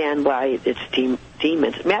understand why it's demons.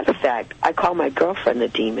 Matter of fact, I call my girlfriend the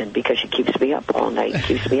demon because she keeps me up all night,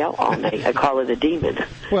 keeps me out all night. I call her the demon.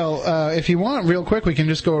 Well, if you want, real quick, we can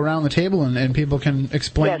just go around the table and people can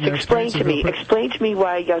explain their experiences. Explain to me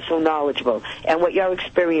why you're so knowledgeable and what your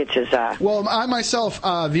experiences are. Well, I myself,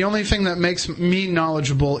 the only thing that makes me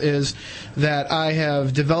knowledgeable is that I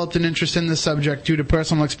have developed an interest in this subject due to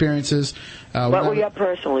personal experiences. What were your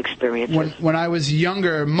personal experiences? When I was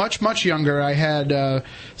younger, much, much younger, I had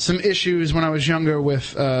some issues when I was younger with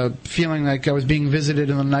feeling like I was being visited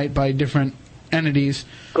in the night by different entities.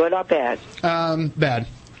 Good or bad? Bad.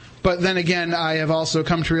 But then again, I have also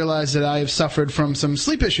come to realize that I have suffered from some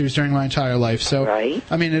sleep issues during my entire life. So,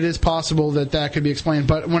 I mean, it is possible that could be explained.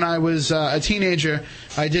 But when I was a teenager,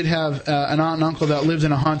 I did have an aunt and uncle that lived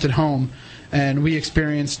in a haunted home. And we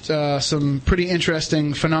experienced some pretty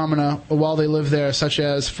interesting phenomena while they lived there, such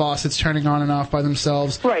as faucets turning on and off by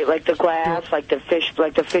themselves. Right, like the glass, like the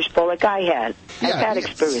fishbowl, like I had. Yeah, I've had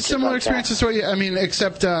experiences similar like experiences. So, I mean,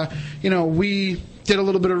 except we did a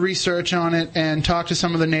little bit of research on it and talked to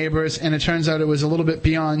some of the neighbors, and it turns out it was a little bit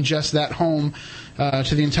beyond just that home,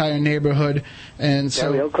 to the entire neighborhood. And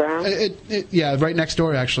so, Burial ground? Yeah, right next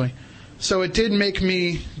door actually. So it did make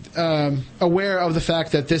me aware of the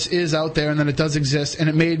fact that this is out there and that it does exist, and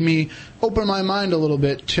it made me open my mind a little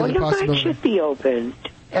bit to the possibility. Your mind should be open.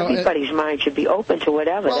 Everybody's mind should be open to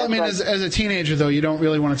whatever. Well, I mean, as a teenager, though, you don't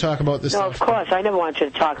really want to talk about this stuff. No, of course. I never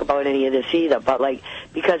wanted to talk about any of this either, but,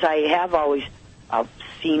 because I have always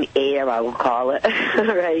seen air, I will call it,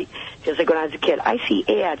 right? Just like when I was a kid. I see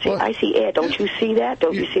air. I'd say, I see air. Don't you see that?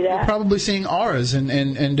 Don't you see that? You're probably seeing auras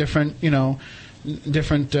and different,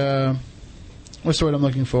 different what's the word I'm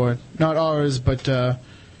looking for? Not auras, but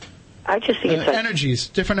I just think it's like energies,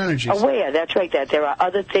 different energies. Aware, that's right. That there are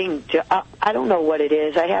other things. I don't know what it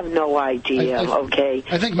is. I have no idea. Okay,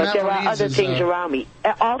 I think but Matt there are Moniz other is, things around me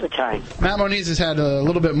all the time. Matt Moniz has had a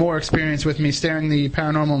little bit more experience with me staring the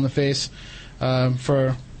paranormal in the face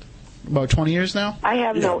for about 20 years now. I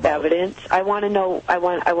have no evidence. I want to know. I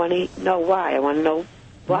want to know why. I want to know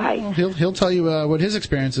why. Well, he'll tell you what his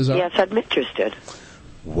experiences are. Yes, I'm interested.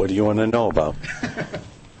 What do you want to know about?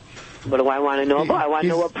 What do I want to know about? I want to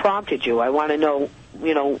know what prompted you. I want to know,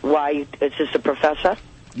 why. Is this a professor?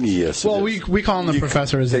 Yes. Well, we call him the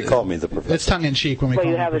professor. They call me the professor. It's tongue in cheek when we call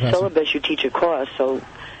him the professor. Well, you have a syllabus. You teach a course, so.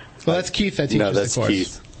 Well, that's Keith that teaches the course. No, that's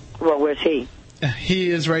Keith. Well, where's he? He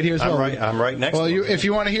is right here as well. I'm right next to him. Well, if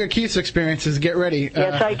you want to hear Keith's experiences, get ready.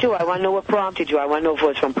 Yes, I do. I want to know what prompted you. I want to know if it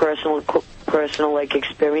was from personal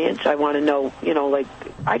experience. I want to know,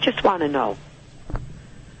 I just want to know.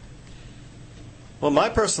 Well, my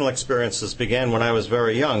personal experiences began when I was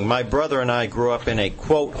very young. My brother and I grew up in a,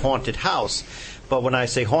 quote, haunted house. But when I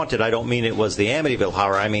say haunted, I don't mean it was the Amityville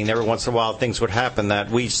horror. I mean, every once in a while things would happen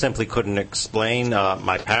that we simply couldn't explain.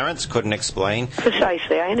 My parents couldn't explain.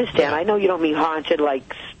 Precisely. I understand. I know you don't mean haunted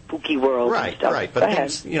like spooky world and stuff. Right. But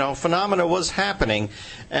things, phenomena was happening,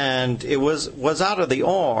 and it was out of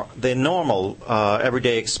the normal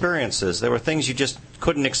everyday experiences. There were things you just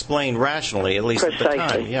couldn't explain rationally, at least Precisely. at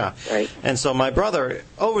the time. Yeah. Right. And so my brother,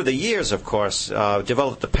 over the years, of course,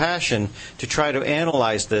 developed a passion to try to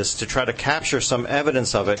analyze this, to try to capture some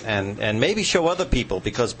evidence of it, and maybe show other people.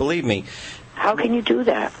 Because believe me, how can you do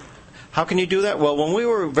that? How can you do that? Well, when we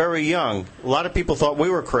were very young, a lot of people thought we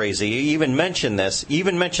were crazy. You even mentioned this,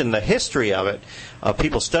 even mentioned the history of it.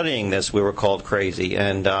 People studying this, we were called crazy.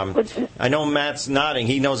 And I know Matt's nodding.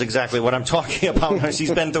 He knows exactly what I'm talking about.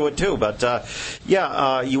 He's been through it too. But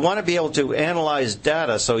you want to be able to analyze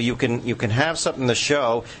data so you can have something to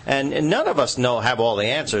show. And none of us have all the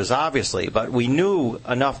answers, obviously. But we knew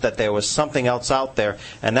enough that there was something else out there,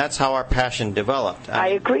 and that's how our passion developed. I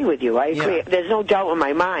agree with you. I agree. Yeah. There's no doubt in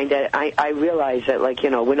my mind that I realize that,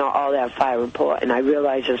 we're not all that far apart, and I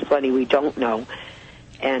realize there's plenty we don't know.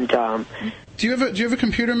 And do you have a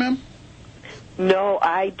computer, ma'am? No,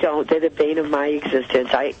 I don't. They're the bane of my existence.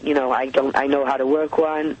 I know how to work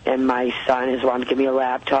one, and my son has wanted to give me a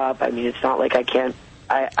laptop. I mean, it's not like I can't.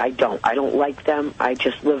 I don't like them. I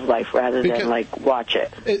just live life rather than watch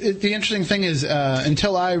it. The interesting thing is,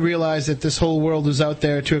 until I realized that this whole world was out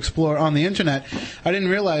there to explore on the internet, I didn't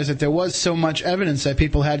realize that there was so much evidence that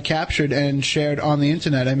people had captured and shared on the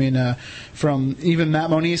internet. I mean, from even Matt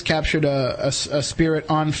Moniz captured a spirit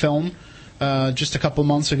on film just a couple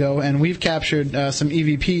months ago, and we've captured some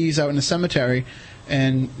EVPs out in the cemetery,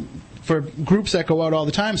 and for groups that go out all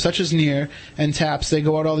the time, such as NEAR and TAPS, they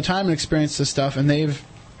go out all the time and experience this stuff, and they've...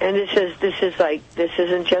 And this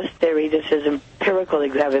isn't just theory, this is empirical.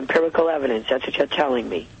 You have empirical evidence. That's what you're telling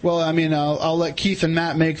me. Well, I mean, I'll let Keith and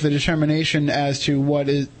Matt make the determination as to what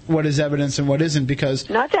is evidence and what isn't, because...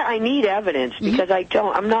 Not that I need evidence, because I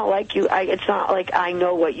don't. I'm not like you. It's not like I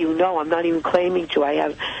know what you know. I'm not even claiming to. I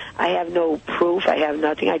have no proof. I have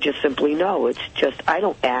nothing. I just simply know. It's just, I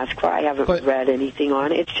don't ask for it. I haven't read anything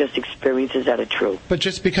on it. It's just experiences that are true. But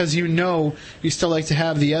just because you know, you still like to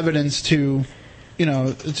have the evidence to...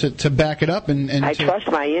 to back it up and I trust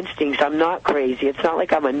my instincts. I'm not crazy. It's not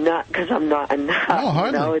like I'm a nut because I'm not a nut. No,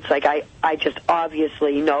 hardly. It's like I just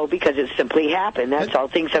obviously know because it simply happened. That's all.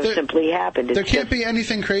 Things have simply happened. There can't be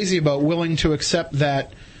anything crazy about willing to accept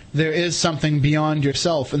that there is something beyond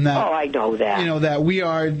yourself, and that I know that. That we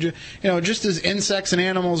are, just as insects and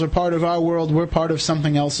animals are part of our world, we're part of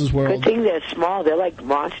something else's world. Good thing they're small. They're like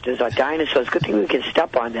monsters or dinosaurs. Good thing we can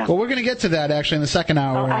step on them. Well, we're going to get to that actually in the second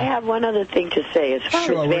hour. I have one other thing to say as far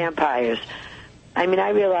as vampires. I mean, I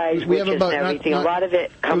realize witches and everything. A lot of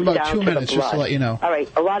it comes down to the blood. Just to let you know. All right,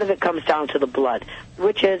 a lot of it comes down to the blood.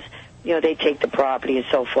 Witches, they take the property and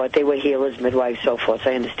so forth. They were healers, midwives, so forth.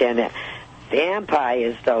 So I understand that.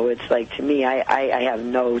 Vampires, though, it's like, to me, I have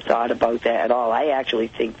no thought about that at all. I actually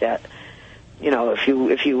think that, if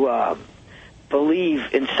you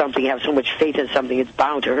believe in something, have so much faith in something, it's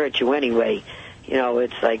bound to hurt you anyway.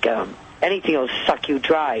 It's like anything will suck you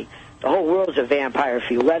dry. The whole world's a vampire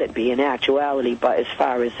if you let it be in actuality, but as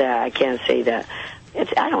far as that, I can't say that.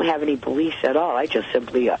 I don't have any beliefs at all. I just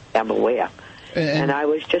simply am aware. And I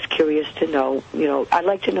was just curious to know, I'd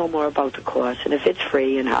like to know more about the course, and if it's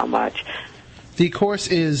free and how much. The course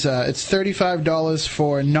is it's $35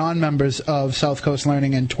 for non-members of South Coast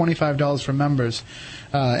Learning and $25 for members.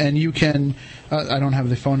 And you can, I don't have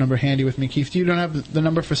the phone number handy with me, Keith. You don't have the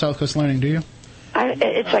number for South Coast Learning, do you?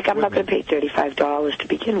 It's like I'm not going to pay $35 to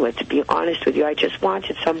begin with, to be honest with you. I just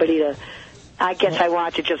wanted somebody to I guess I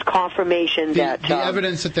wanted just confirmation that the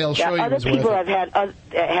evidence that they'll show you other is worth people it.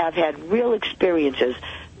 have had real experiences.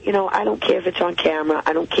 You know, I don't care if it's on camera.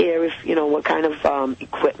 I don't care if, you know, what kind of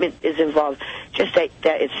equipment is involved. Just that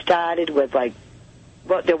it started with, like,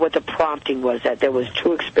 what the prompting was, that there was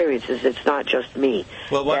two experiences. It's not just me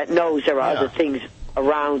that knows there are other things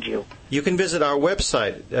around you. You can visit our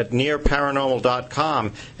website at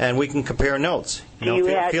nearparanormal.com, and we can compare notes.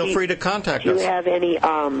 Feel free to contact us. Do you have any,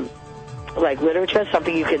 like, literature,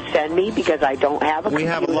 something you could send me, because I don't have a computer? We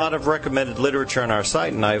have a lot of recommended literature on our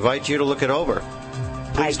site, and I invite you to look it over.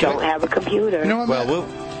 I don't have a computer. You know what,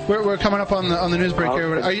 we're coming up on the news break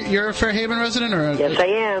here. Are you're a Fairhaven resident? Yes, I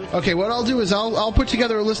am. Okay, what I'll do is I'll put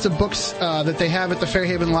together a list of books that they have at the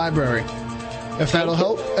Fairhaven Library, if that'll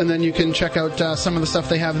help, and then you can check out some of the stuff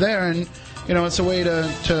they have there, and, you know, it's a way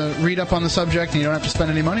to read up on the subject, and you don't have to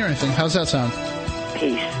spend any money or anything. How's that sound?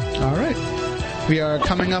 Peace. All right. We are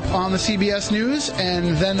coming up on the CBS News,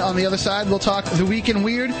 and then on the other side, we'll talk The Week in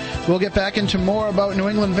Weird. We'll get back into more about New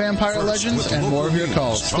England vampire legends and more of your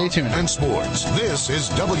calls. Stay tuned. And sports. This is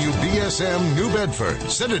WBSM New Bedford,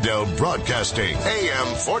 Citadel Broadcasting, AM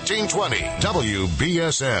 1420,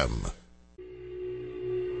 WBSM.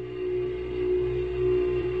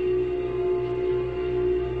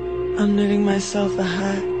 I'm knitting myself a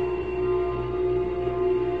hat.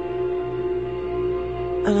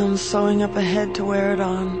 And I'm sewing up a head to wear it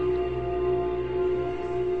on.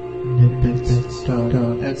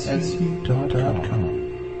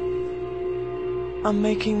 knitbits.etsy.com. I'm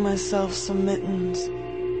making myself some mittens.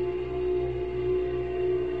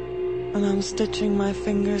 And I'm stitching my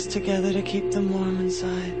fingers together to keep them warm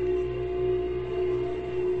inside.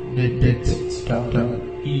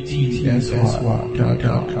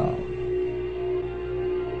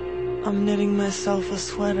 knitbits.etsy.com. I'm knitting myself a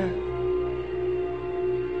sweater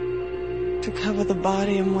to cover the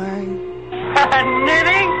body I'm wearing.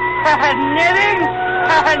 Knitting, knitting, knitting,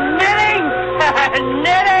 knitting,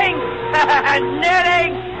 knitting,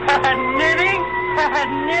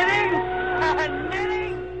 knitting,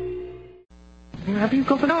 knitting. Have you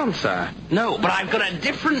got an answer? No, but I've got a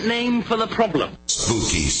different name for the problem.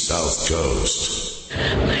 Spooky South Coast. I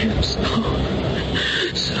am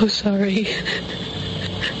so sorry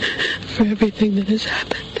for everything that has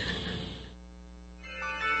happened.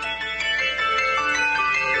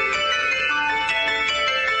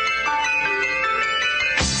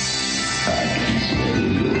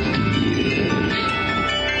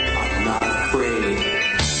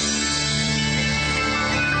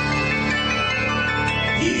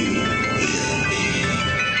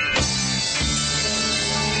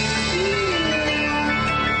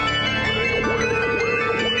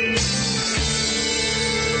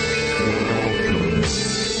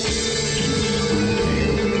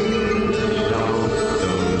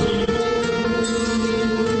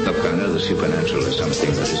 Supernatural is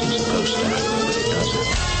something that isn't supposed to happen, but it does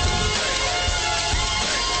happen.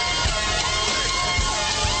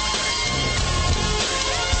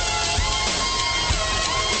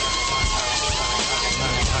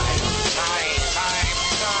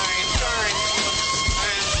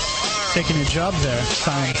 Taking your job there,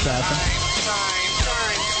 silent assassin.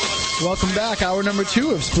 Welcome back. Hour number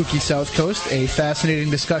 2 of Spooky South Coast. A fascinating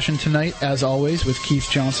discussion tonight, as always, with Keith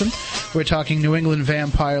Johnson. We're talking New England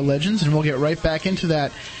vampire legends, and we'll get right back into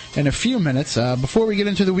that in a few minutes. Before we get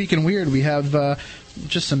into the Week in Weird, we have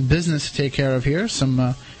just some business to take care of here,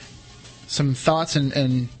 some thoughts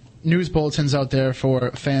and news bulletins out there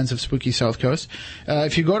for fans of Spooky South Coast.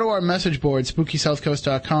 If you go to our message board,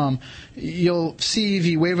 SpookySouthCoast.com, you'll see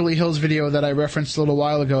the Waverly Hills video that I referenced a little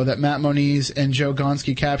while ago that Matt Moniz and Joe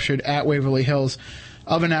Gonski captured at Waverly Hills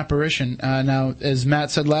of an apparition. Now, as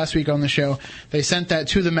Matt said last week on the show, they sent that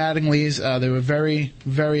to the Mattingleys. They were very,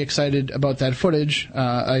 very excited about that footage.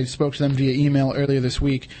 I spoke to them via email earlier this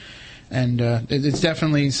week, and it's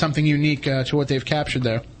definitely something unique to what they've captured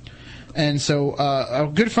there. And so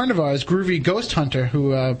a good friend of ours, Groovy Ghost Hunter,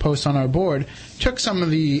 who posts on our board, took some of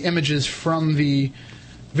the images from the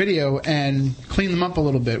video and cleaned them up a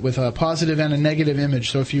little bit with a positive and a negative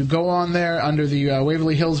image. So if you go on there under the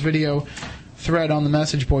Waverly Hills video thread on the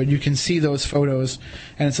message board, you can see those photos,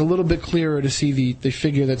 and it's a little bit clearer to see the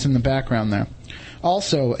figure that's in the background there.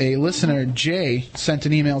 Also, a listener, Jay, sent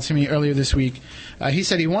an email to me earlier this week. He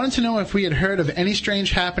said he wanted to know if we had heard of any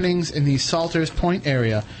strange happenings in the Salters Point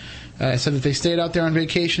area. I said that they stayed out there on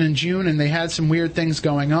vacation in June and they had some weird things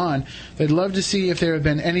going on. They'd love to see if there have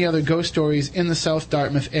been any other ghost stories in the South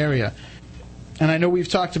Dartmouth area. And I know we've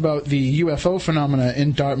talked about the UFO phenomena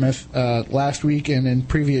in Dartmouth last week and in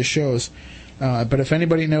previous shows. But if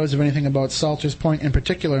anybody knows of anything about Salters Point in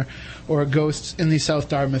particular or ghosts in the South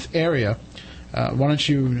Dartmouth area, why don't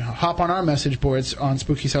you hop on our message boards on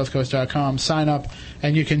SpookySouthCoast.com, sign up,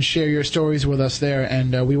 and you can share your stories with us there,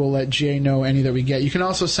 and we will let Jay know any that we get. You can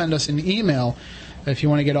also send us an email if you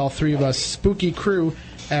want to get all three of us,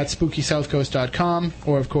 SpookyCrew@SpookySouthCoast.com,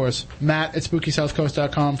 or, of course,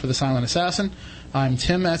 Matt@SpookySouthCoast.com for the Silent Assassin. I'm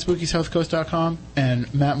Tim at SpookySouthCoast.com,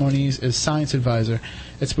 and Matt Moniz is Science Advisor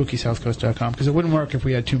at SpookySouthCoast.com, because it wouldn't work if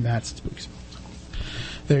we had two Matts at Spooky.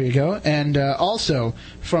 There you go. And also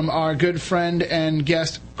from our good friend and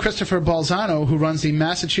guest Christopher Balzano, who runs the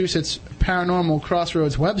Massachusetts Paranormal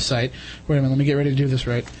Crossroads website. Wait a minute, let me get ready to do this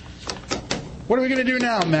right. What are we going to do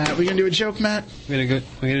now, Matt? We're going to do a joke, Matt? We're going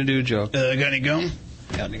to do a joke. Got any gum?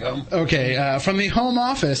 Got any gum? Okay, from the home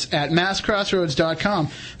office at masscrossroads.com,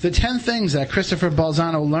 the 10 things that Christopher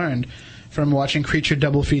Balzano learned from watching Creature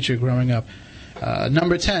Double Feature growing up.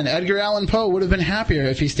 Number 10, Edgar Allan Poe would have been happier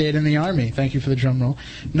if he stayed in the Army. Thank you for the drum roll.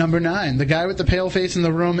 Number 9, the guy with the pale face in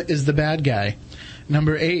the room is the bad guy.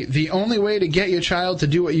 Number 8, the only way to get your child to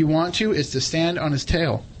do what you want to is to stand on his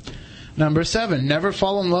tail. Number 7, never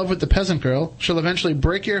fall in love with the peasant girl. She'll eventually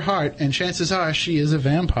break your heart, and chances are she is a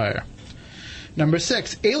vampire. Number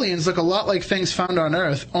 6, aliens look a lot like things found on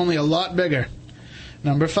Earth, only a lot bigger.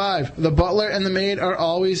 Number 5, the butler and the maid are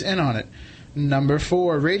always in on it. Number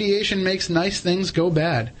 4, radiation makes nice things go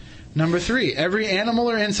bad. Number 3, every animal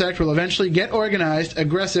or insect will eventually get organized,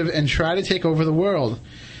 aggressive, and try to take over the world.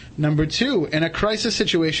 Number 2, in a crisis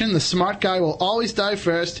situation, the smart guy will always die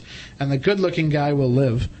first, and the good-looking guy will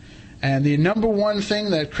live. And the number 1 thing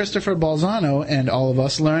that Christopher Balzano and all of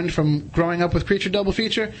us learned from growing up with Creature Double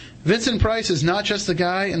Feature, Vincent Price is not just the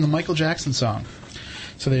guy in the Michael Jackson song.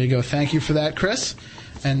 So there you go. Thank you for that, Chris.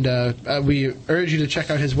 And we urge you to check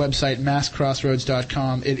out his website,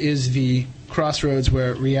 masscrossroads.com. It is the crossroads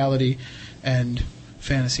where reality and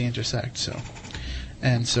fantasy intersect. So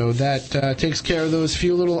that takes care of those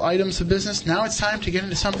few little items of business. Now it's time to get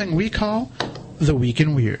into something we call The Week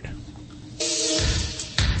in Weird.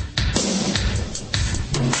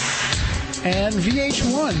 And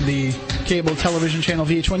VH1, the cable television channel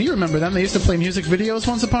VH1, you remember them. They used to play music videos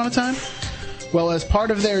once upon a time. Well, as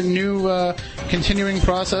part of their new continuing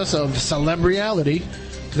process of celebriality,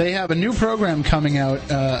 they have a new program coming out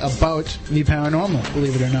about the paranormal,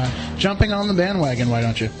 believe it or not. Jumping on the bandwagon, why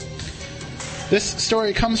don't you? This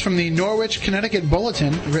story comes from the Norwich, Connecticut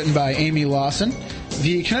Bulletin, written by Amy Lawson.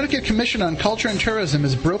 The Connecticut Commission on Culture and Tourism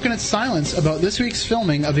has broken its silence about this week's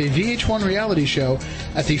filming of a VH1 reality show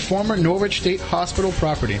at the former Norwich State Hospital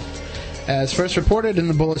property. As first reported in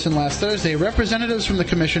the Bulletin last Thursday, representatives from the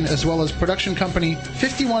Commission, as well as production company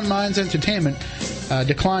 51 Minds Entertainment,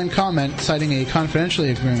 declined comment, citing a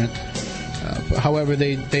confidentiality agreement. However,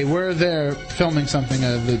 they were there filming something.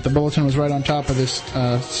 The Bulletin was right on top of this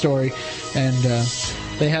story, and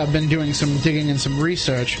they have been doing some digging and some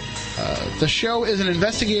research. The show is an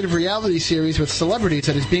investigative reality series with celebrities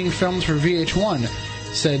that is being filmed for VH1,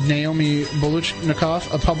 said Naomi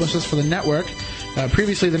Boluchnikov, a publicist for the network.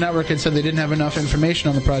 Previously, the network had said they didn't have enough information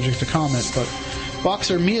on the project to comment, but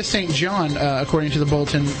boxer Mia St. John, according to the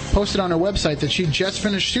Bulletin, posted on her website that she just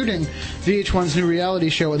finished shooting VH1's new reality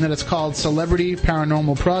show and that it's called Celebrity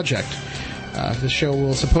Paranormal Project. The show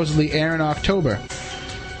will supposedly air in October.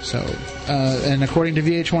 So, and according to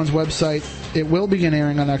VH1's website, it will begin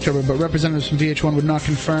airing on October, but representatives from VH1 would not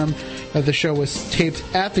confirm that the show was taped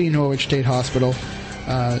at the Norwich State Hospital.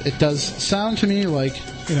 It does sound to me like,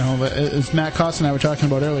 as Matt Costa and I were talking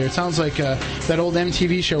about earlier, it sounds like that old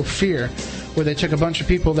MTV show Fear, where they took a bunch of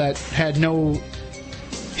people that had no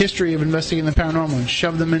history of investigating the paranormal and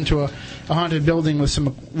shoved them into a haunted building with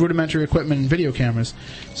some rudimentary equipment and video cameras.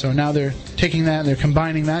 So now they're taking that and they're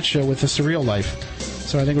combining that show with the surreal life.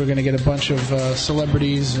 So I think we're going to get a bunch of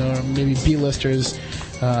celebrities, maybe B-listers,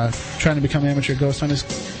 trying to become amateur ghost hunters.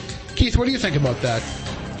 Keith, what do you think about that?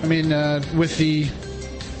 I mean, with the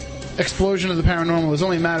explosion of the paranormal, it was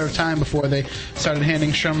only a matter of time before they started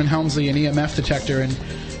handing Sherman Helmsley an EMF detector and,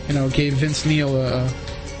 gave Vince Neil a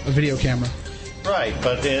video camera. Right,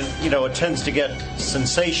 but it tends to get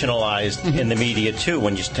sensationalized in the media too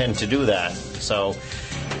when you tend to do that. So,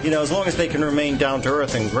 as long as they can remain down to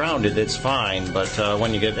earth and grounded, it's fine. But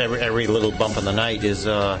when you get every little bump in the night is,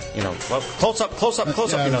 close up.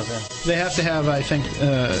 They have to have, I think,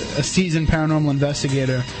 a seasoned paranormal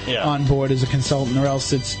investigator on board as a consultant, or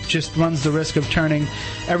else it just runs the risk of turning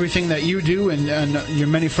everything that you do and your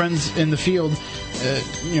many friends in the field,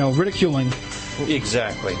 ridiculing.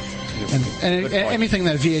 Exactly. And anything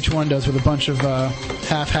that VH1 does with a bunch of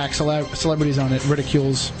half-hack celebrities on it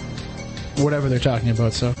ridicules whatever they're talking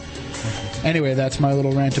about. So, anyway, that's my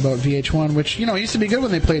little rant about VH1, which, used to be good when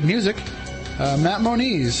they played music. Matt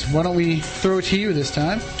Moniz, why don't we throw it to you this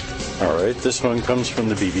time? All right, this one comes from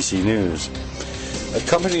the BBC News. A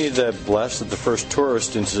company that blasted the first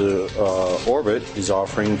tourist into orbit is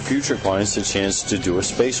offering future clients a chance to do a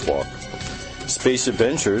spacewalk. Space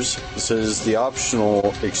Adventures says the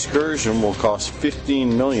optional excursion will cost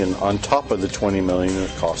 $15 million on top of the $20 million it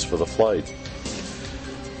costs for the flight.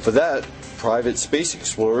 For that, private space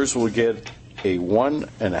explorers will get a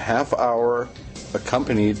 1.5-hour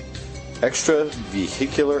accompanied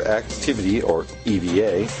extravehicular activity, or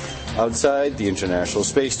EVA, outside the International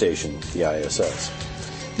Space Station, the ISS.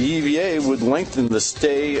 The EVA would lengthen the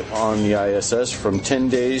stay on the ISS from 10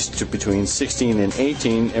 days to between 16 and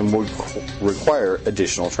 18 and would require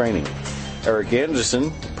additional training. Eric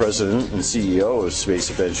Anderson, president and CEO of Space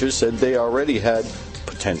Adventures, said they already had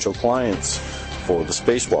potential clients for the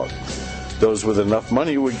spacewalk. Those with enough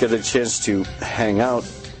money would get a chance to hang out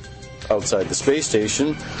outside the space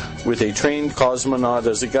station with a trained cosmonaut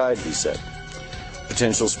as a guide, he said.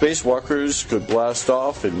 Potential spacewalkers could blast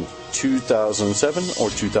off in 2007 or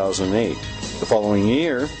 2008. The following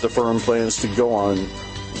year, the firm plans to go on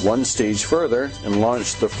one stage further and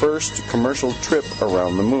launch the first commercial trip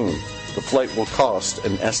around the moon. The flight will cost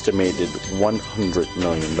an estimated $100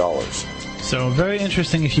 million. So very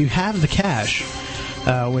interesting if you have the cash,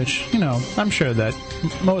 which, I'm sure that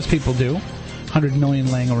most people do, $100 million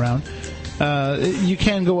laying around. You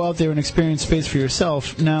can go out there and experience space for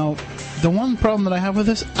yourself. Now, the one problem that I have with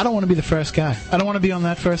this, I don't want to be the first guy. I don't want to be on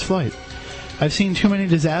that first flight. I've seen too many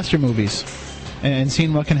disaster movies and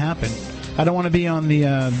seen what can happen. I don't want to be on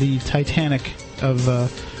the Titanic of,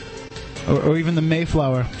 or even the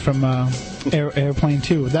Mayflower from Airplane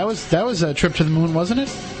 2. That was a trip to the moon, wasn't it?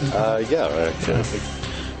 Yeah.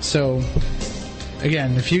 So,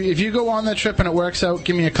 again, if you go on that trip and it works out,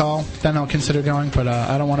 give me a call. Then I'll consider going. But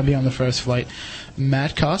I don't want to be on the first flight.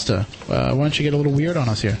 Matt Costa, why don't you get a little weird on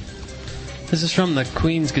us here? This is from the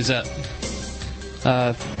Queens Gazette.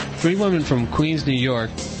 3 women from Queens, New York,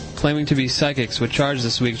 claiming to be psychics, were charged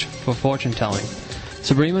this week for fortune-telling.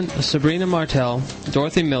 Sabrina Martel,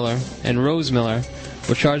 Dorothy Miller, and Rose Miller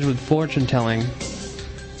were charged with fortune-telling.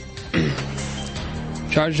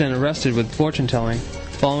 Charged and arrested with fortune-telling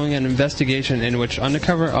following an investigation in which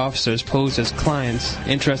undercover officers posed as clients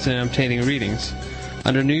interested in obtaining readings.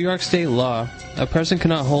 Under New York state law, a person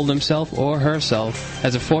cannot hold himself or herself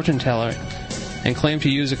as a fortune-teller and claim to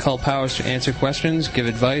use occult powers to answer questions, give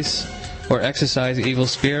advice, or exercise evil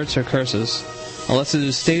spirits or curses, unless it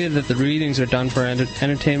is stated that the readings are done for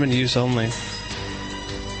entertainment use only.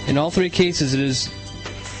 In all 3 cases,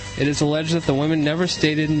 it is alleged that the women never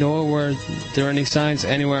stated nor were there any signs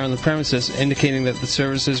anywhere on the premises indicating that the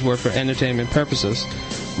services were for entertainment purposes.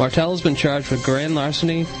 Martel has been charged with grand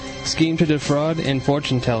larceny, scheme to defraud, and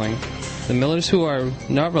fortune-telling. The Millers, who are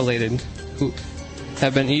not related,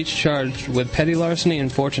 have been each charged with petty larceny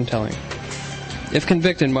and fortune-telling. If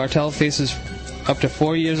convicted, Martel faces up to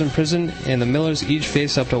 4 years in prison, and the Millers each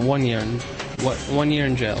face up to 1 year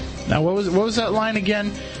in jail. Now, what was that line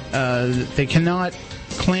again? They cannot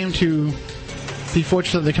claim to be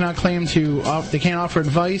fortunate. They cannot claim to. They can't offer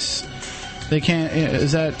advice. They can't.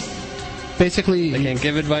 Is that basically? They can't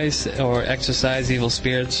give advice or exercise evil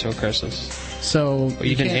spirits or curses. So or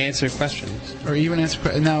you can answer questions. Or even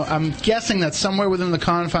answer. Now, I'm guessing that somewhere within the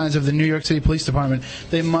confines of the New York City Police Department,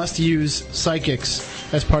 they must use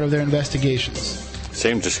psychics as part of their investigations.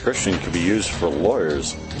 Same description could be used for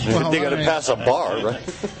lawyers. Well, they got to pass a bar, right?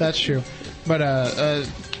 That's true. But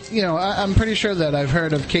I'm pretty sure that I've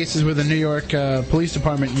heard of cases where the New York Police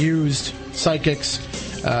Department used psychics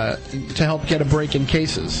to help get a break in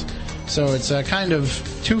cases. So it's kind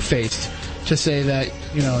of two-faced to say that,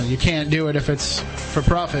 you can't do it if it's for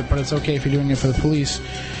profit, but it's okay if you're doing it for the police.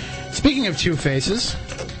 Speaking of two faces,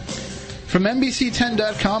 from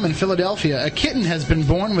NBC10.com in Philadelphia, a kitten has been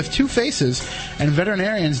born with 2 faces, and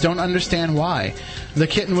veterinarians don't understand why. The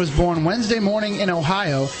kitten was born Wednesday morning in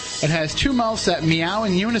Ohio. It has 2 mouths that meow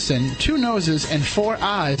in unison, 2 noses, and 4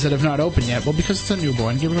 eyes that have not opened yet. Well, because it's a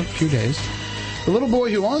newborn, give it a few days. The little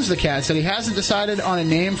boy who owns the cat said he hasn't decided on a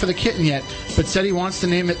name for the kitten yet, but said he wants to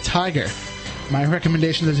name it Tiger. My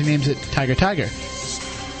recommendation is he names it Tiger Tiger.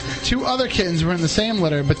 2 other kittens were in the same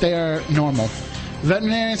litter, but they are normal.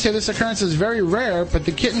 Veterinarians say this occurrence is very rare, but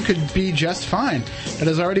the kitten could be just fine. It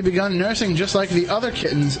has already begun nursing just like the other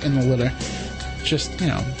kittens in the litter. Just,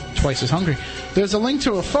 twice as hungry. There's a link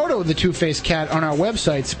to a photo of the two-faced cat on our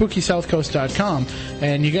website, SpookySouthCoast.com,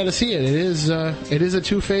 and you got to see it. It is a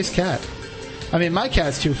two-faced cat. I mean, my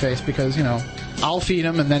cat's two-faced because, I'll feed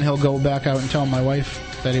him, and then he'll go back out and tell my wife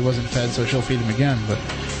that he wasn't fed, so she'll feed him again. But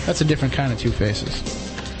that's a different kind of two faces.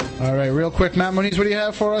 All right, real quick, Matt Moniz, what do you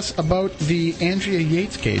have for us about the Andrea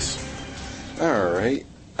Yates case? All right.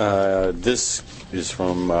 This is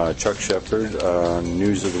from Chuck Shepard,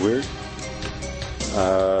 News of the Weird.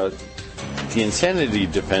 The insanity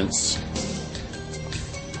defense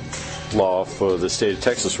law for the state of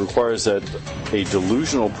Texas requires that a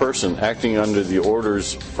delusional person acting under the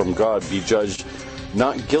orders from God be judged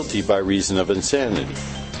not guilty by reason of insanity.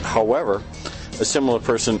 However, a similar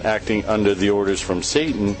person acting under the orders from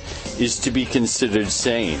Satan is to be considered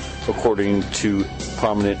sane, according to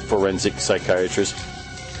prominent forensic psychiatrist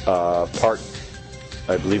Park,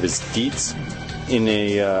 I believe it's Dietz, in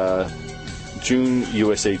a June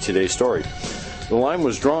USA Today story. The line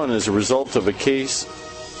was drawn as a result of a case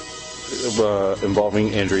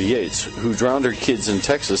involving Andrea Yates, who drowned her kids in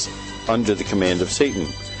Texas under the command of Satan.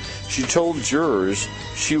 She told jurors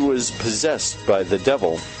she was possessed by the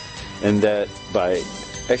devil and that by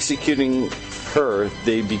executing her,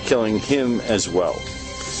 they'd be killing him as well.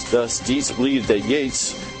 Thus, Dietz believed that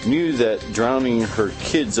Yates knew that drowning her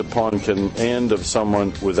kids upon command of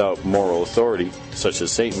someone without moral authority, such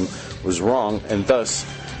as Satan, was wrong, and thus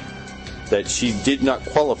that she did not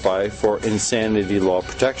qualify for insanity law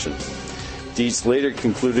protection. Dietz later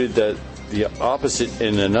concluded that the opposite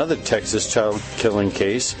in another Texas child killing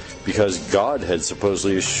case, because God had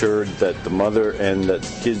supposedly assured that the mother and that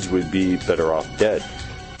the kids would be better off dead.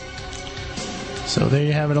 So there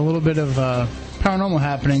you have it, a little bit of paranormal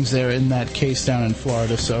happenings there in that case down in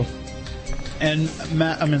Florida. So, and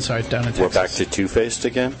down in Texas. We're back to Two-Faced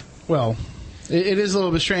again? Well, it is a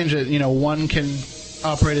little bit strange that, one can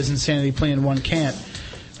operate as insanity plea and one can't.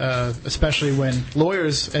 Especially when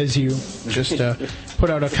lawyers, as you just put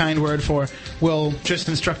out a kind word for, will just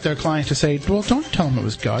instruct their client to say, well, don't tell them it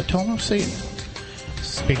was God, tell them it was Satan.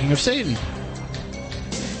 Speaking of Satan,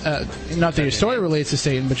 not that your story relates to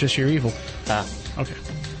Satan, but just your evil. Okay.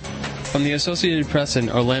 From the Associated Press in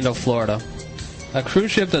Orlando, Florida. A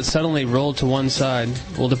cruise ship that suddenly rolled to one side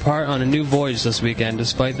will depart on a new voyage this weekend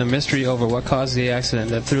despite the mystery over what caused the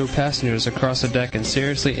accident that threw passengers across the deck and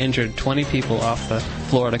seriously injured 20 people off the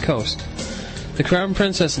Florida coast. The Crown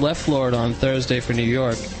Princess left Florida on Thursday for New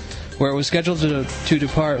York, where it was scheduled to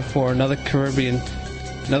depart for another Caribbean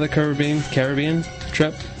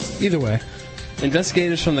trip. Either way.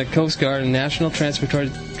 Investigators from the Coast Guard and National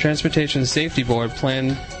Transportation Safety Board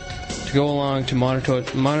plan to go along to monitor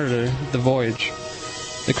the voyage.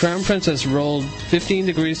 The Crown Princess rolled 15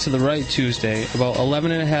 degrees to the right Tuesday, about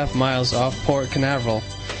 11.5 miles off Port Canaveral,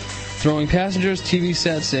 throwing passengers, TV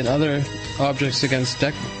sets, and other objects against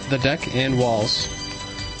the deck and walls.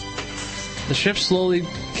 The ship slowly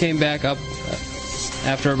came back up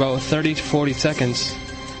after about 30 to 40 seconds,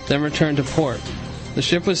 then returned to port. The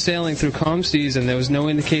ship was sailing through calm seas, and there was no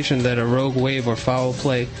indication that a rogue wave or foul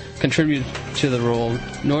play contributed to the roll,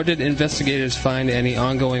 nor did investigators find any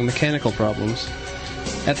ongoing mechanical problems.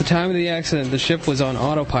 At the time of the accident, the ship was on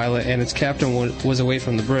autopilot and its captain was away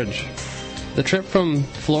from the bridge. The trip from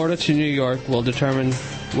Florida to New York will determine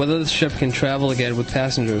whether the ship can travel again with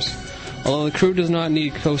passengers. Although the crew does not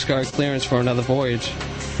need Coast Guard clearance for another voyage,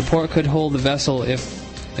 the port could hold the vessel if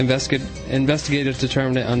investigators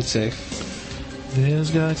determine it unsafe.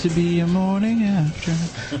 There's got to be a morning after.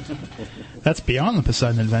 That's beyond the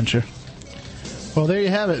Poseidon Adventure. Well, there you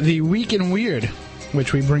have it, the Week in Weird,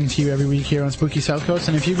 which we bring to you every week here on Spooky South Coast.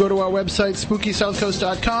 And if you go to our website,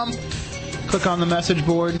 SpookySouthCoast.com, click on the message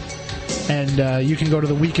board, and you can go to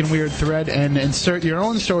the Week in Weird thread and insert your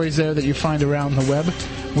own stories there that you find around the web.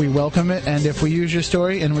 We welcome it, and if we use your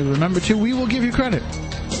story and we remember to, we will give you credit.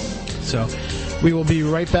 So we will be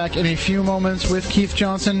right back in a few moments with Keith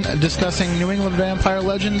Johnson discussing New England vampire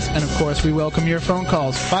legends. And, of course, we welcome your phone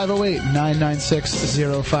calls,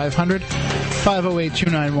 508-996-0500,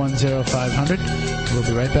 508-291-0500. We'll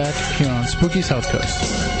be right back here on Spooky South Coast.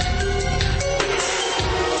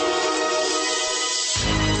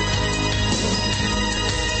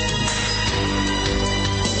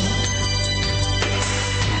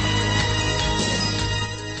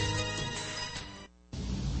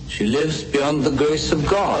 She lives beyond the grace of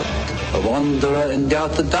God, a wanderer in the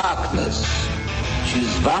outer darkness. She's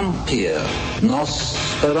vampire,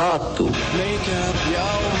 Nosferatu. Make up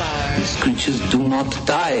your mind. These creatures do not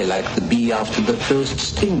die like the bee after the first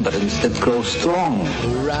sting, but instead grow strong.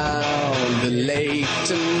 Around the lake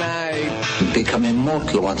tonight. And become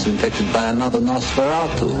immortal once infected by another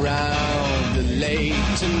Nosferatu. Around the lake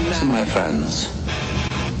tonight. So, my friends,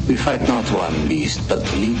 we fight not one beast, but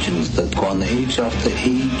legions that go on age after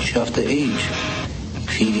age after age,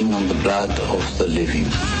 feeding on the blood of the living.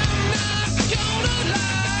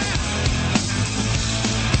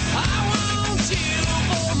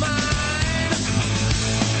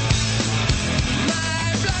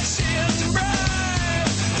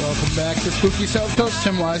 Welcome back back to Spooky South Coast.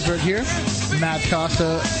 Tim Weisberg here. Matt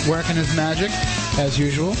Costa working his magic, as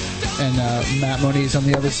usual. And Matt Moniz on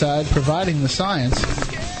the other side, providing the science.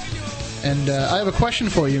 And I have a question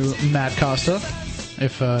for you, Matt Costa,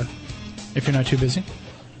 if you're not too busy.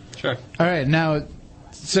 Sure. All right, now,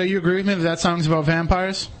 so you agree with me that song's about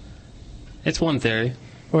vampires? It's one theory.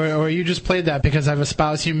 Or you just played that because I've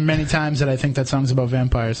espoused you many times that I think that song's about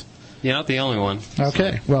vampires? You're not the only one.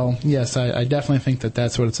 Okay, well, yes, I definitely think that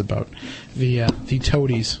that's what it's about. The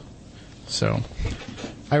toadies. So,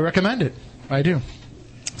 I recommend it. I do.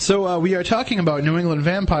 So, we are talking about New England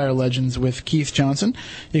Vampire Legends with Keith Johnson.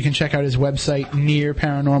 You can check out his website,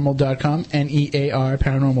 nearparanormal.com, N-E-A-R,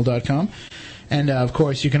 paranormal.com. And, of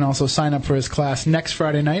course, you can also sign up for his class next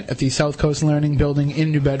Friday night at the South Coast Learning Building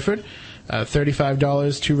in New Bedford.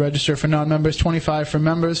 $35 to register for non-members, $25 for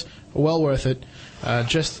members. Well worth it.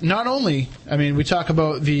 Just not only, I mean, we talk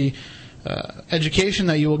about the education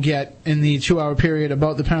that you will get in the 2-hour period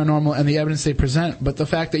about the paranormal and the evidence they present, but the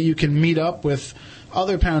fact that you can meet up with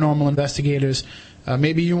other paranormal investigators.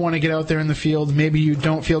 Maybe you want to get out there in the field. Maybe you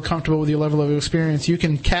don't feel comfortable with your level of experience. You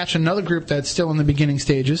can catch another group that's still in the beginning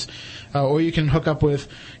stages, or you can hook up with,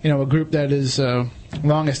 a group that is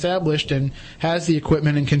long established and has the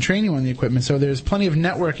equipment and can train you on the equipment. So there's plenty of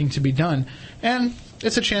networking to be done, and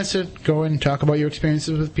it's a chance to go and talk about your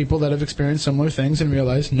experiences with people that have experienced similar things and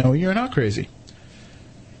realize, no, you're not crazy.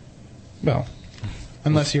 Well,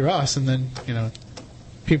 unless you're us, and then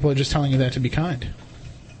people are just telling you that to be kind.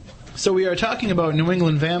 So we are talking about New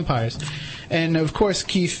England vampires. And, of course,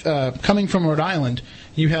 Keith, coming from Rhode Island,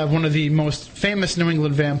 you have one of the most famous New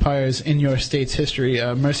England vampires in your state's history,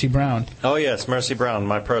 Mercy Brown. Oh, yes, Mercy Brown,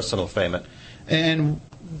 my personal favorite. And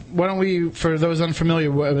why don't we, for those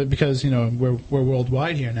unfamiliar, because, we're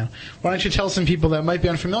worldwide here now, why don't you tell some people that might be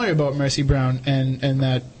unfamiliar about Mercy Brown and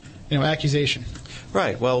that, accusation?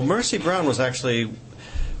 Right. Well, Mercy Brown was actually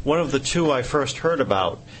one of the two I first heard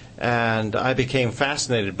about. And I became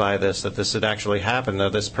fascinated by that this had actually happened,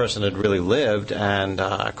 that this person had really lived. And,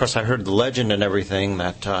 of course, I heard the legend and everything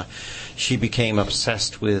that she became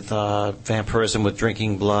obsessed with vampirism, with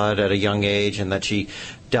drinking blood at a young age, and that she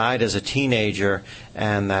died as a teenager,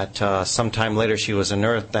 and that sometime later she was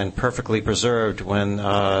unearthed and perfectly preserved when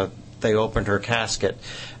they opened her casket.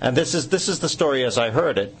 And this is the story as I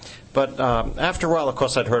heard it. But after a while, of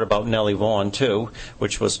course, I'd heard about Nellie Vaughan, too,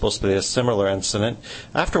 which was supposed to be a similar incident.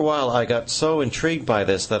 After a while, I got so intrigued by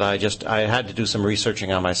this that I had to do some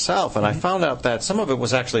researching on myself, and I found out that some of it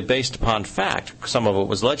was actually based upon fact. Some of it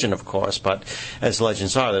was legend, of course, but as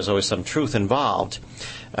legends are, there's always some truth involved.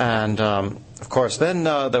 And, of course, then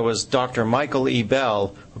there was Dr. Michael E.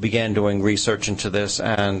 Bell, who began doing research into this,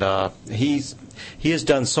 and he has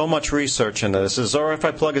done so much research into this. Is it all right if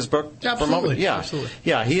I plug his book? Absolutely. Yeah. Absolutely.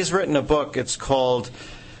 Yeah, he has written a book. It's called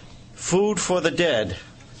Food for the Dead,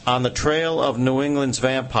 On the Trail of New England's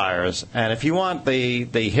Vampires. And if you want the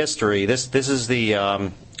history, this is the,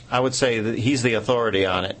 I would say that he's the authority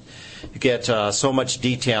on it. You get so much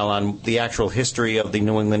detail on the actual history of the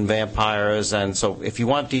New England vampires, and so if you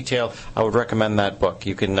want detail, I would recommend that book.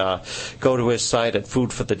 You can go to his site at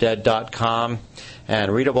foodforthedead.com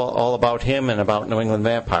and read all about him and about New England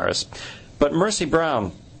vampires. But Mercy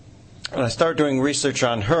Brown, I started doing research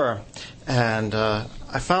on her, and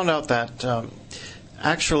I found out that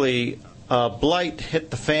actually blight hit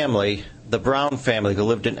the family, the Brown family, who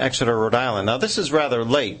lived in Exeter, Rhode Island. Now, this is rather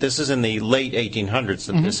late. This is in the late 1800s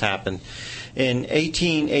that this happened. In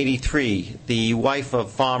 1883, the wife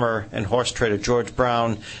of farmer and horse trader George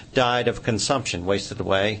Brown died of consumption, wasted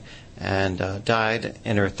away, and died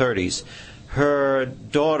in her 30s. Her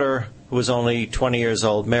daughter, who was only 20 years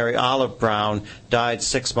old, Mary Olive Brown, died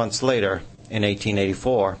 6 months later in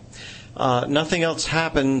 1884. Nothing else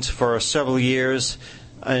happened for several years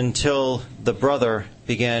until the brother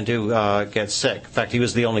began to get sick. In fact, he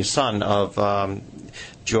was the only son of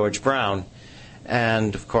George Brown.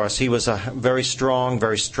 And, of course, he was a very strong,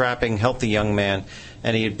 very strapping, healthy young man,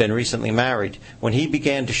 and he had been recently married. When he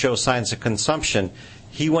began to show signs of consumption,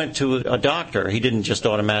 he went to a doctor. He didn't just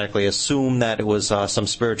automatically assume that it was some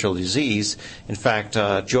spiritual disease. In fact,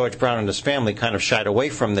 George Brown and his family kind of shied away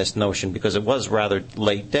from this notion because it was rather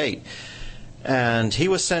late date. And he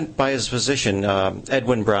was sent by his physician,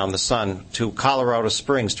 Edwin Brown, the son, to Colorado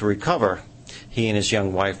Springs to recover. He and his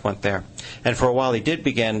young wife went there. And for a while he did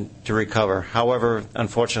begin to recover. However,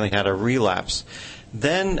 unfortunately had a relapse.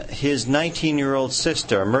 Then his 19-year-old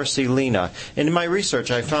sister, Mercy Lena. In my research,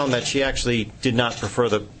 I found that she actually did not prefer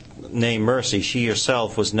the name Mercy. She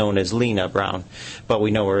herself was known as Lena Brown. But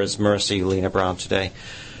we know her as Mercy Lena Brown today.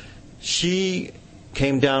 She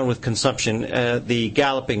came down with consumption, the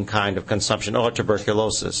galloping kind of consumption, or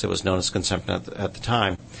tuberculosis. It was known as consumption at the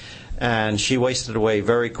time. And she wasted away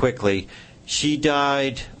very quickly. She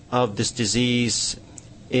died of this disease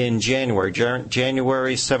in January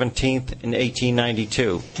 17th in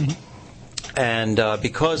 1892. Mm-hmm. And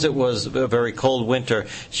because it was a very cold winter,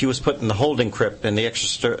 she was put in the holding crypt in the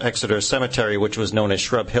Exeter Cemetery, which was known as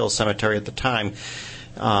Shrub Hill Cemetery at the time,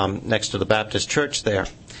 next to the Baptist church there.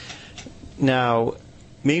 Now,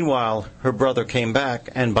 meanwhile, her brother came back,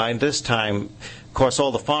 and by this time, of course,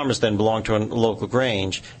 all the farmers then belonged to a local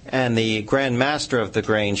grange, and the Grand Master of the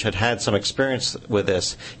grange had had some experience with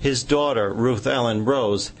this. His daughter, Ruth Ellen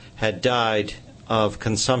Rose, had died of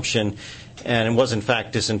consumption and was in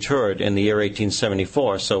fact disinterred in the year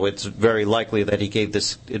 1874, so it's very likely that he gave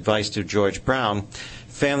this advice to George Brown.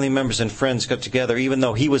 Family members and friends got together, even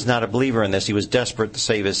though he was not a believer in this. He was desperate to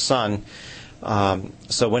save his son.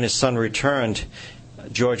 So when his son returned,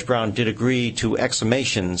 George Brown did agree to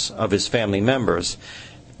exhumations of his family members.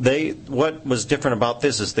 What was different about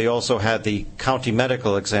this is they also had the county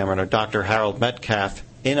medical examiner, Dr. Harold Metcalf,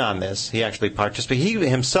 in on this. He actually participated. He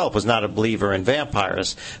himself was not a believer in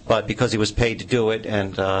vampires, but because he was paid to do it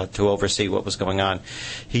and to oversee what was going on,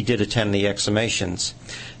 he did attend the exhumations.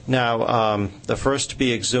 Now, the first to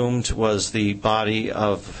be exhumed was the body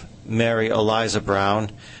of Mary Eliza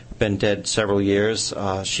Brown, been dead several years.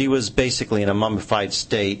 She was basically in a mummified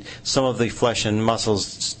state. Some of the flesh and muscles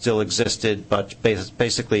still existed, but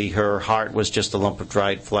basically her heart was just a lump of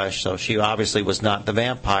dried flesh, so she obviously was not the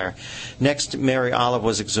vampire. Next, Mary Olive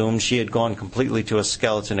was exhumed. She had gone completely to a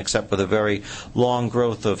skeleton except with a very long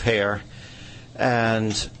growth of hair.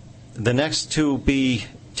 And the next to be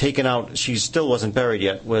taken out, she still wasn't buried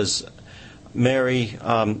yet, was Mercy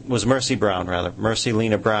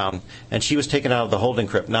Lena Brown, and she was taken out of the holding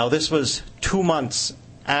crypt. Now, this was 2 months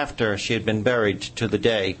after she had been buried to the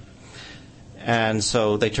day, and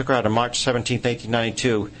so they took her out on March 17,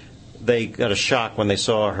 1892. They got a shock when they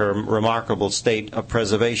saw her remarkable state of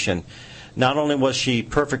preservation. Not only was she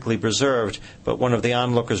perfectly preserved, but one of the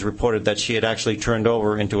onlookers reported that she had actually turned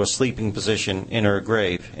over into a sleeping position in her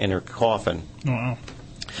grave, in her coffin. Oh, wow.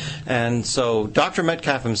 And so Dr.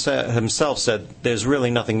 Metcalf himself said there's really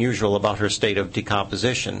nothing usual about her state of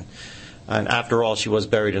decomposition. And after all, she was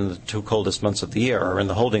buried in the 2 coldest months of the year, or in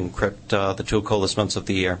the holding crypt the 2 coldest months of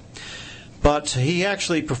the year. But he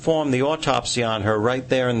actually performed the autopsy on her right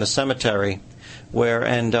there in the cemetery, where,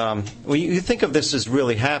 and you think of this as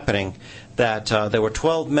really happening, that there were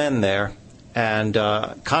 12 men there. And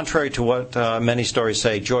contrary to what many stories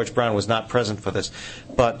say, George Brown was not present for this.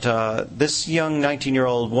 But this young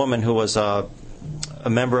 19-year-old woman who was a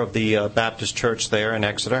member of the Baptist church there in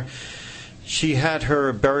Exeter, she had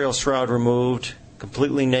her burial shroud removed,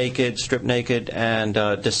 completely naked, stripped naked, and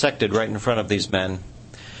dissected right in front of these men.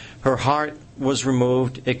 Her heart was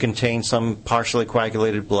removed. It contained some partially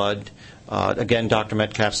coagulated blood. Again, Dr.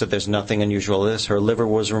 Metcalf said there's nothing unusual with this. Her liver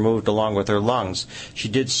was removed along with her lungs. She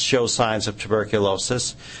did show signs of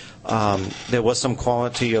tuberculosis. There was some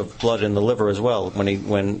quantity of blood in the liver as well.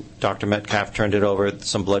 When Dr. Metcalf turned it over,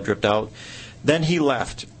 some blood dripped out. Then he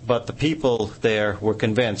left, but the people there were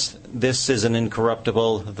convinced this is an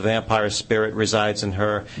incorruptible. The vampire spirit resides in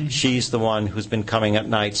her. Mm-hmm. She's the one who's been coming at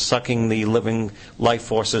night, sucking the living life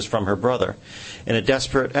forces from her brother. In a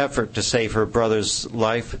desperate effort to save her brother's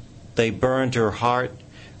life, they burned her heart,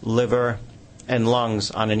 liver, and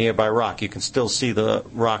lungs on a nearby rock. You can still see the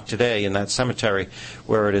rock today in that cemetery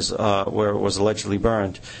where it was allegedly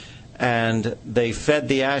burned. And they fed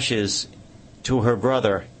the ashes to her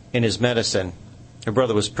brother in his medicine. Her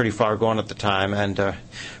brother was pretty far gone at the time, and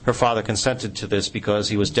her father consented to this because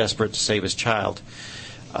he was desperate to save his child.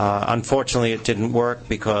 Unfortunately, it didn't work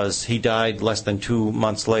because he died less than 2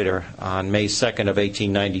 months later on May 2nd of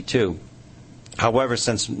 1892. However,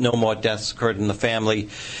 since no more deaths occurred in the family,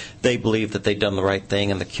 they believed that they'd done the right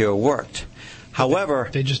thing and the cure worked. However,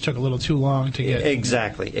 they just took a little too long to get...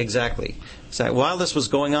 Exactly. So while this was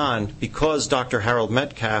going on, because Dr. Harold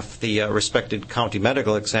Metcalf, the respected county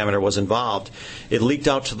medical examiner, was involved, it leaked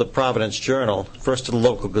out to the Providence Journal, first to the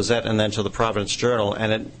local Gazette and then to the Providence Journal,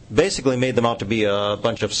 and it basically made them out to be a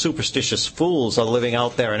bunch of superstitious fools living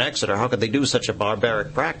out there in Exeter. How could they do such a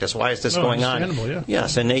barbaric practice? Why is this going on? Yeah.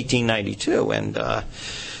 Yes, in 1892, and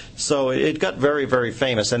so it got very, very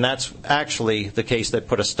famous, and that's actually the case that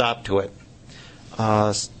put a stop to it.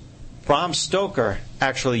 Bram Stoker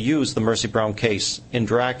actually used the Mercy Brown case in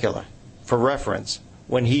Dracula for reference.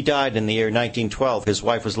 When he died in the year 1912, his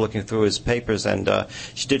wife was looking through his papers, and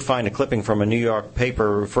she did find a clipping from a New York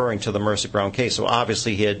paper referring to the Mercy Brown case. So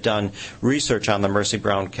obviously he had done research on the Mercy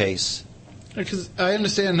Brown case. Because I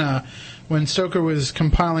understand when Stoker was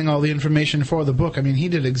compiling all the information for the book, I mean, he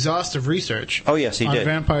did exhaustive research. Oh, yes, he on did.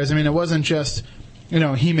 vampires. I mean, it wasn't just,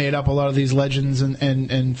 he made up a lot of these legends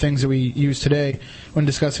and things that we use today when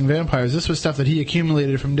discussing vampires. This was stuff that he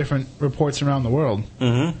accumulated from different reports around the world.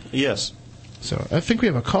 Mm-hmm. Yes. So I think we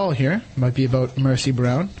have a call here. It might be about Mercy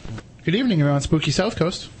Brown. Good evening. You're on Spooky South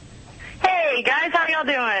Coast. Hey, guys. How y'all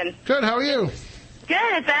doing? Good. How are you?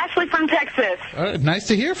 Good. It's Ashley from Texas. Nice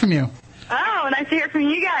to hear from you. Oh, nice to hear from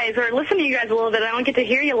you guys, or listen to you guys a little bit. I don't get to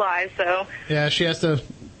hear you live, so. Yeah, she has to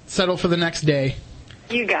settle for the next day.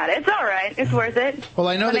 You got it. It's all right. It's worth it. Well,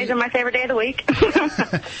 I know Sundays are my favorite day of the week.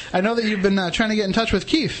 I know that you've been trying to get in touch with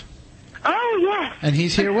Keith. Oh, yes. And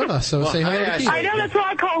he's here with us, so say hello to Keith. I know, that's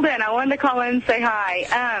why I called in. I wanted to call in and say hi.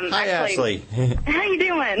 Hi, Ashley. How you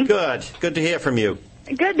doing? Good. Good to hear from you.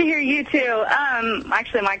 Good to hear you, too.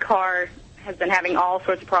 Actually, my car has been having all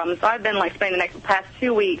sorts of problems. So I've been, spending the past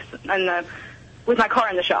 2 weeks with my car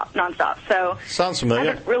in the shop nonstop. So sounds familiar. I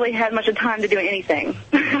haven't really had much of time to do anything.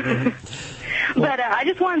 But I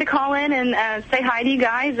just wanted to call in and say hi to you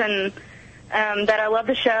guys and that I love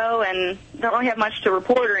the show and don't really have much to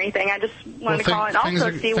report or anything. I just wanted to call in.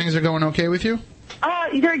 Also, things are going okay with you?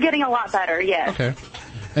 They're getting a lot better, yes. Okay.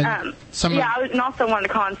 And and also wanted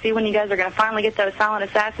to call and see when you guys are going to finally get those Silent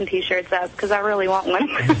Assassin T-shirts up, because I really want one.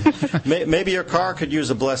 Maybe your car could use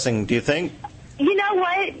a blessing, do you think? You know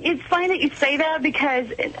what? It's funny that you say that, because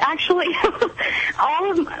actually, all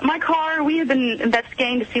of my car, we have been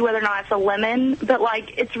investigating to see whether or not it's a lemon, but,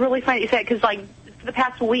 it's really funny that you say it, because, for the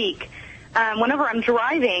past week, whenever I'm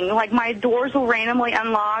driving, my doors will randomly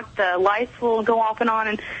unlock, the lights will go off and on,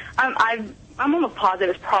 and I'm almost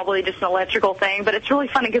positive it's probably just an electrical thing, but it's really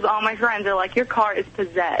funny because all my friends are like, your car is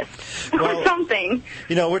possessed or something.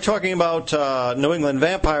 We're talking about New England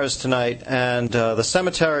vampires tonight, and the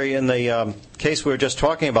cemetery in the case we were just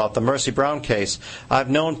talking about, the Mercy Brown case.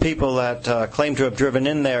 I've known people that claim to have driven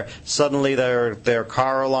in there. Suddenly their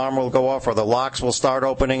car alarm will go off, or the locks will start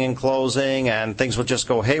opening and closing, and things will just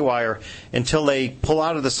go haywire until they pull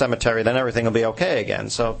out of the cemetery. Then everything will be okay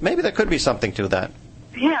again. So maybe there could be something to that.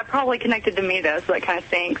 Yeah, probably connected to me, though, so that kind of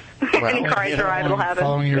stinks. Well, any car I drive, it'll happen.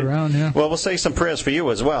 Following you around, yeah. Well, we'll say some prayers for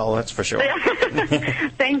you as well, that's for sure.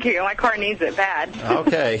 Thank you. My car needs it bad.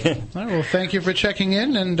 Okay. All right, well, thank you for checking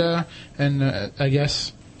in, and I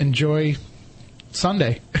guess enjoy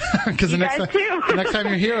Sunday. Because the next time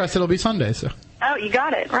you hear us, it'll be Sunday. So. Oh, you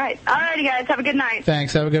got it. Right. All righty, guys. Have a good night.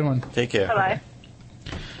 Thanks. Have a good one. Take care.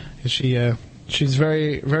 Bye-bye. She's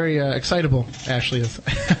very, very excitable, Ashley is.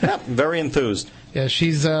 Yeah, very enthused. Yeah,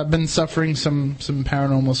 she's been suffering some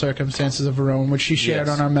paranormal circumstances of her own, which she shared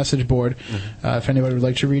on our message board. Mm-hmm. If anybody would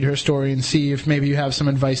like to read her story and see if maybe you have some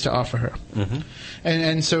advice to offer her. Mm-hmm.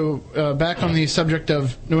 And so back on the subject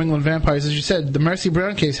of New England vampires, as you said, the Mercy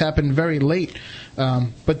Brown case happened very late.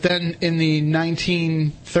 But then in the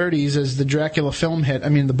 1930s, as the Dracula film hit,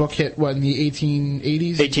 the book hit, in the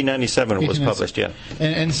 1880s? 1897 it was published, yeah.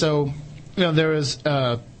 And so, there was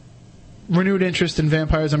renewed interest in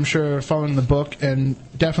vampires, I'm sure, following the book and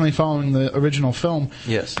definitely following the original film.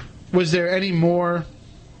 Yes. Was there any more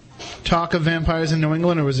talk of vampires in New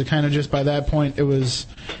England, or was it kind of just by that point it was,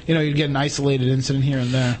 you'd get an isolated incident here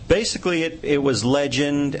and there? Basically, it was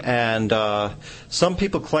legend, and some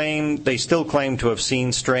people still claim to have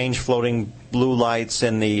seen strange floating blue lights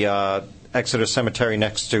in the Exeter Cemetery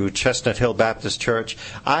next to Chestnut Hill Baptist Church.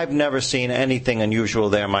 I've never seen anything unusual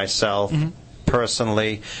there myself. Mm-hmm.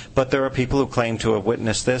 Personally, but there are people who claim to have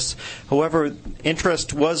witnessed this. However,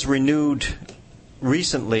 interest was renewed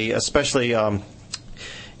recently, especially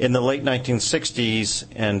in the late 1960s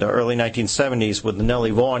and early 1970s with the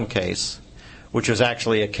Nellie Vaughan case, which was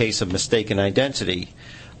actually a case of mistaken identity.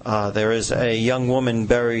 There is a young woman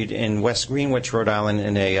buried in West Greenwich, Rhode Island,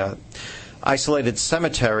 in a isolated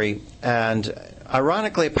cemetery, and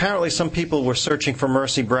ironically, apparently some people were searching for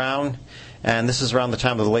Mercy Brown, and this is around the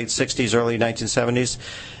time of the late 60s, early 1970s,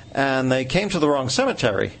 and they came to the wrong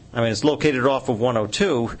cemetery. It's located off of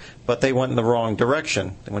 102, but they went in the wrong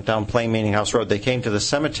direction. They went down Plain Meeting House Road. They came to the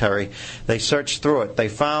cemetery. They searched through it. They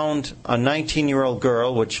found a 19-year-old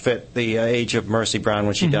girl, which fit the age of Mercy Brown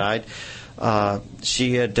when she died.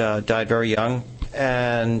 She had died very young,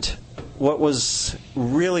 and what was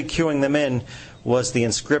really cueing them in was the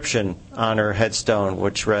inscription on her headstone,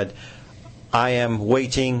 which read, "I am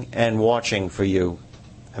waiting and watching for you."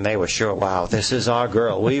 And they were sure, wow, this is our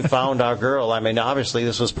girl. We found our girl. Obviously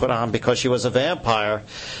this was put on because she was a vampire.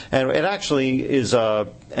 And it actually is an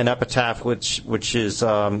epitaph, which is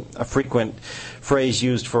a frequent phrase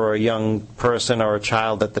used for a young person or a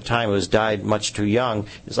child at the time who has died much too young,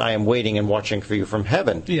 is "I am waiting and watching for you from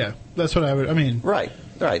heaven." Yeah, that's what I would, Right.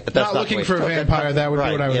 Right, but that's not looking for a vampire. That would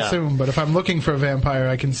be what I would assume. But if I'm looking for a vampire,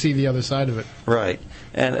 I can see the other side of it. Right,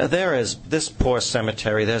 and there is this poor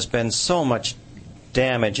cemetery. There's been so much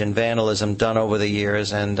damage and vandalism done over the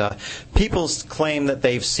years, and people claim that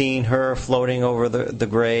they've seen her floating over the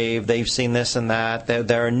grave. They've seen this and that.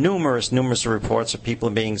 There are numerous reports of people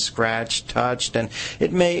being scratched, touched, and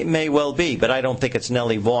it may well be, but I don't think it's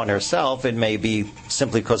Nellie Vaughan herself. It may be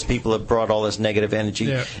simply because people have brought all this negative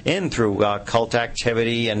energy in through cult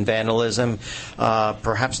activity and vandalism.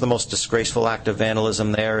 Perhaps the most disgraceful act of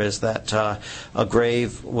vandalism there is that a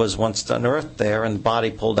grave was once unearthed there and the body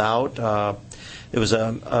pulled out. There was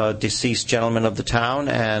a deceased gentleman of the town,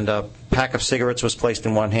 and a pack of cigarettes was placed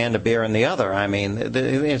in one hand, a beer in the other. I mean,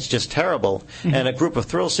 it's just terrible. Mm-hmm. And a group of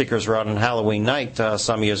thrill seekers were out on Halloween night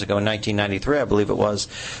some years ago, in 1993, I believe it was,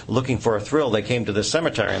 looking for a thrill. They came to the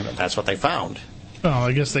cemetery, and that's what they found. Well,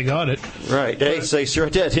 I guess they got it. Right. They sure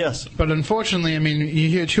did, yes. But unfortunately, I mean, you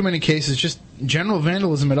hear too many cases, just general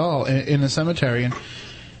vandalism at all in a cemetery. And,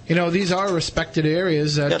 you know, these are respected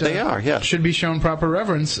areas that they are, should be shown proper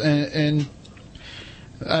reverence. And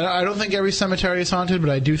I don't think every cemetery is haunted,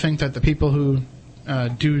 but I do think that the people who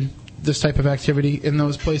do this type of activity in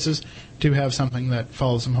those places do have something that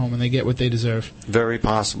follows them home, and they get what they deserve. Very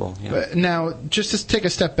possible. Yeah. Now, just to take a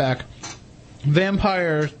step back,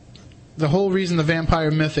 the whole reason the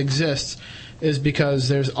vampire myth exists is because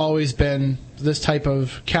there's always been this type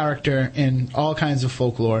of character in all kinds of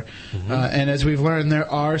folklore. Mm-hmm. And as we've learned, there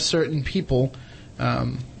are certain people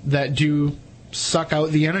that do suck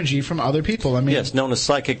out the energy from other people. I mean, yes, known as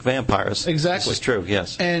psychic vampires. Exactly. This is true,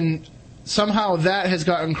 yes. And somehow that has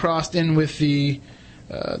gotten crossed in with the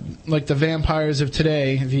vampires of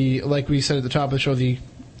today, like we said at the top of the show, the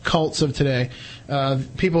cults of today.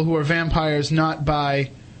 People who are vampires not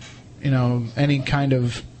by, any kind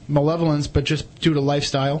of malevolence, but just due to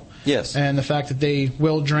lifestyle. Yes. And the fact that they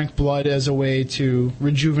will drink blood as a way to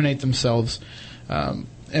rejuvenate themselves.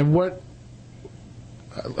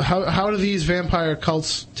 How do these vampire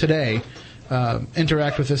cults today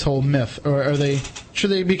interact with this whole myth, or should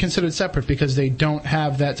they be considered separate because they don't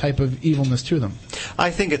have that type of evilness to them? I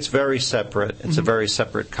think it's very separate. It's a very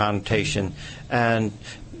separate connotation, and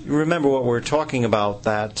remember what we're talking about,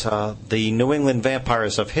 that the New England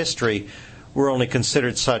vampires of history were only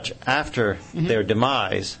considered such after their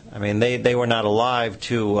demise. I mean, they were not alive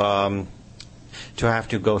to have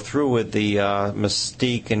to go through with the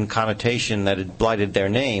mystique and connotation that had blighted their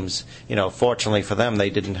names. Fortunately for them, they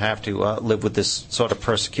didn't have to live with this sort of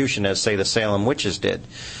persecution as, say, the Salem witches did.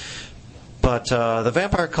 But the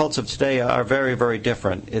vampire cults of today are very, very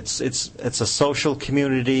different. It's a social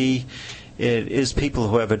community. It is people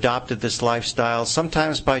who have adopted this lifestyle,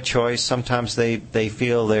 sometimes by choice, sometimes they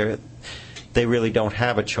feel they really don't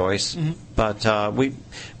have a choice. Mm-hmm. But we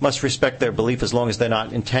must respect their belief as long as they're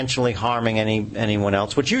not intentionally harming anyone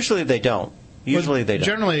else, which usually they don't.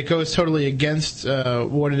 Generally, it goes totally against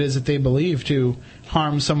what it is that they believe, to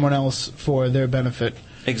harm someone else for their benefit.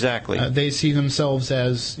 Exactly. They see themselves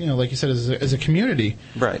as, like you said, as a community.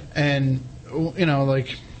 Right. And,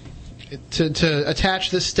 to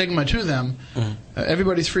attach this stigma to them,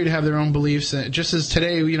 everybody's free to have their own beliefs. Just as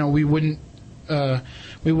today, we wouldn't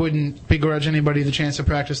begrudge anybody the chance to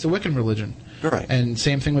practice the Wiccan religion. Right. And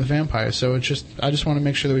same thing with vampires. So I just want to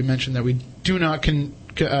make sure that we mention that we do not condemn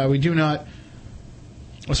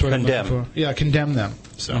them.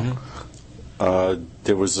 So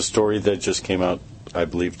there was a story that just came out, I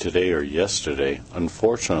believe today or yesterday.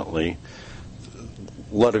 Unfortunately,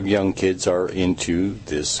 a lot of young kids are into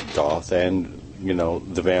this goth and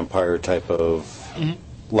the vampire type of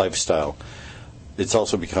lifestyle. It's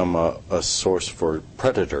also become a source for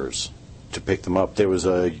predators to pick them up. There was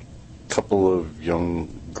a couple of young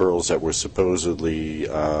girls that were supposedly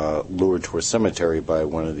lured to a cemetery by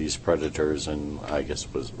one of these predators, and I guess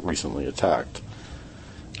was recently attacked.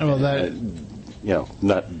 Well, that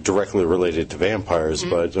not directly related to vampires,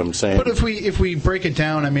 but I'm saying. But if we break it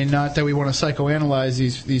down, I mean, not that we want to psychoanalyze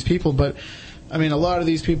these people, but I mean, a lot of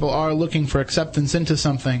these people are looking for acceptance into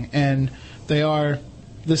something, and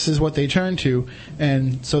this is what they turn to,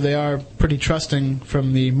 and so they are pretty trusting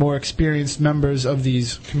from the more experienced members of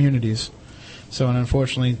these communities. So, and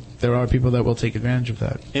unfortunately, there are people that will take advantage of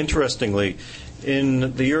that. Interestingly,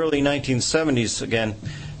 in the early 1970s, again,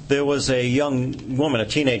 there was a young woman, a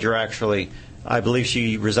teenager actually, I believe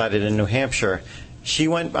she resided in New Hampshire. She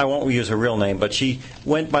went, I won't use her real name, but she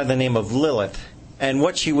went by the name of Lilith. And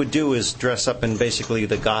what she would do is dress up in basically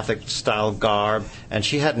the Gothic-style garb, and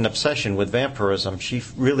she had an obsession with vampirism. She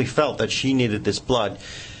really felt that she needed this blood.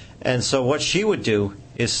 And so what she would do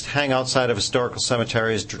is hang outside of historical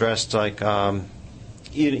cemeteries dressed like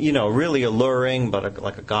really alluring, but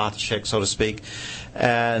like a goth chick, so to speak.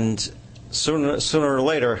 And sooner or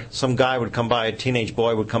later, some guy would come by, a teenage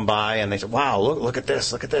boy would come by, and they said, "Wow, look at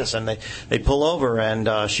this, and they'd pull over,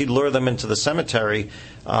 and she'd lure them into the cemetery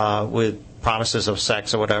with promises of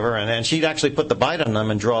sex or whatever, and she'd actually put the bite on them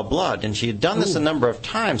and draw blood, and she had done this a number of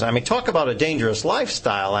times. I mean, talk about a dangerous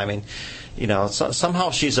lifestyle. I mean, somehow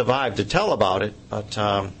she survived to tell about it,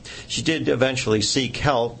 but she did eventually seek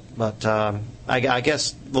help. But I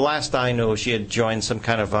guess the last I knew, she had joined some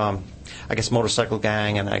kind of motorcycle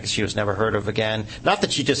gang, and I guess she was never heard of again. Not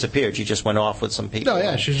that she disappeared; she just went off with some people. No,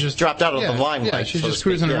 yeah, she's just dropped out of the limelight. Yeah, she's so just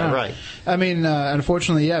cruising around. Right. I mean,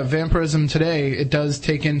 unfortunately, vampirism today, you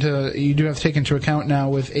do have to take into account now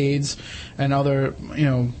with AIDS and other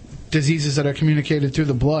diseases that are communicated through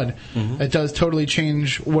the blood. Mm-hmm. It does totally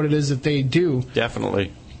change what it is that they do.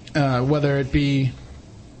 Definitely. Whether it be,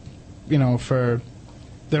 for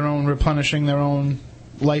their own replenishing their own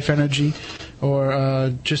life energy,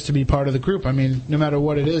 or just to be part of the group. I mean, no matter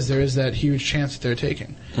what it is, there is that huge chance that they're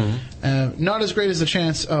taking. Mm-hmm. Not as great as the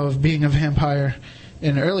chance of being a vampire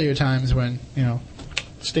in earlier times when,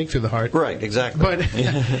 stake through the heart. Right, exactly. But,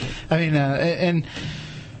 I mean, and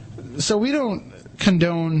so we don't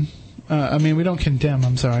condone... we don't condemn,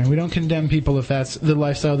 we don't condemn people if that's the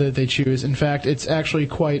lifestyle that they choose. In fact, it's actually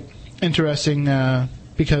quite interesting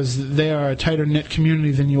because they are a tighter-knit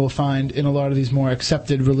community than you will find in a lot of these more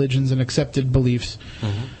accepted religions and accepted beliefs.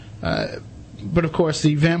 Mm-hmm. But, of course,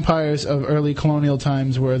 the vampires of early colonial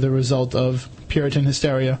times were the result of Puritan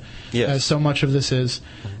hysteria, as so much of this is.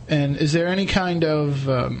 And is there any kind of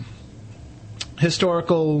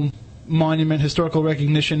historical monument, historical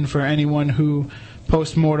recognition for anyone who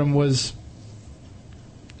post-mortem was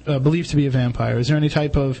believed to be a vampire? Is there any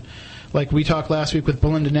type of, like we talked last week with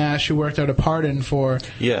Belinda Nash, who worked out a pardon for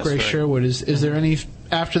Grace Sherwood, is there any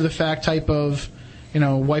after-the-fact type of,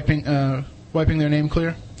 wiping their name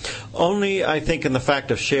clear? Only, I think, in the fact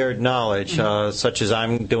of shared knowledge, such as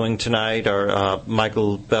I'm doing tonight, or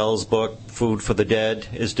Michael Bell's book, Food for the Dead,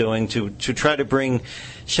 is doing, to try to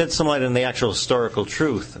shed some light on the actual historical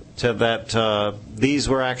truth, to that these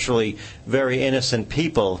were actually very innocent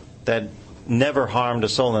people that never harmed a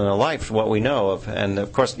soul in their life, what we know of. And,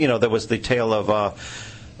 of course, there was the tale of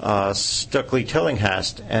Stuckley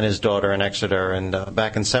Tillinghast and his daughter in Exeter, and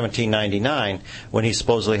back in 1799, when he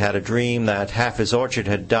supposedly had a dream that half his orchard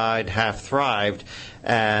had died, half thrived,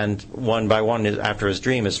 and one by one, after his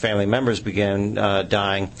dream, his family members began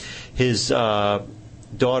dying. His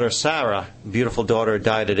daughter, Sarah, beautiful daughter,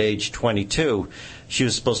 died at age 22. She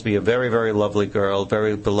was supposed to be a very, very lovely girl,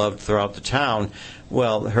 very beloved throughout the town.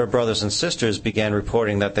 Well, her brothers and sisters began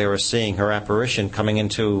reporting that they were seeing her apparition coming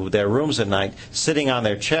into their rooms at night, sitting on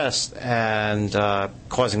their chests and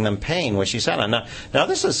causing them pain when she sat on. Now,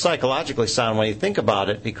 this is psychologically sound when you think about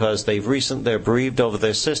it, because they're bereaved over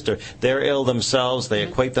their sister. They're ill themselves. They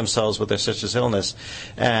equate themselves with their sister's illness.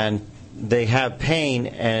 And they have pain,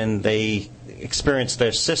 and they experience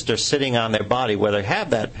their sister sitting on their body where they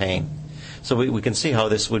have that pain. So we can see how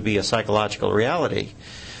this would be a psychological reality.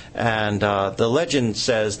 And the legend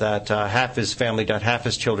says that half his family died, half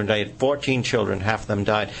his children died. 14 children, half of them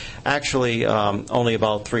died. Actually, only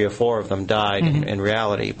about 3 or 4 of them died in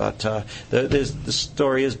reality. But the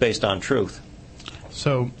story is based on truth.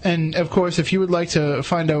 So, and of course, if you would like to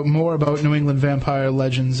find out more about New England vampire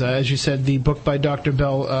legends, as you said, the book by Dr.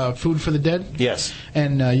 Bell, Food for the Dead? Yes.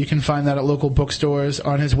 And you can find that at local bookstores,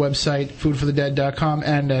 on his website, foodforthedead.com,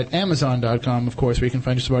 and at amazon.com, of course, where you can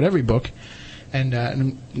find just about every book.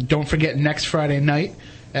 And don't forget, next Friday night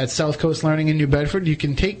at South Coast Learning in New Bedford, you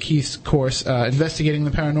can take Keith's course, Investigating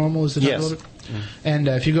the Paranormal is the title of it. And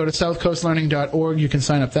if you go to southcoastlearning.org, you can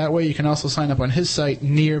sign up that way. You can also sign up on his site,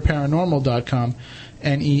 nearparanormal.com,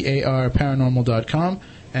 NEAR paranormal.com.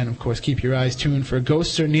 And, of course, keep your eyes tuned for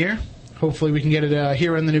Ghosts Are Near. Hopefully we can get it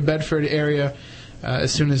here in the New Bedford area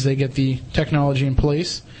as soon as they get the technology in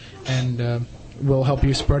place. And we'll help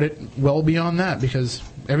you spread it well beyond that, because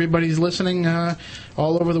everybody's listening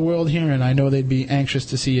all over the world here, and I know they'd be anxious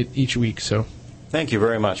to see it each week. So, thank you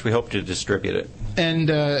very much. We hope to distribute it. And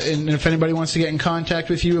if anybody wants to get in contact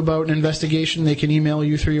with you about an investigation, they can email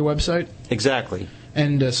you through your website? Exactly.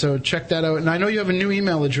 And so check that out. And I know you have a new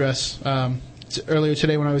email address earlier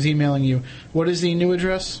today when I was emailing you. What is the new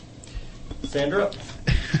address? Sandra?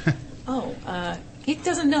 He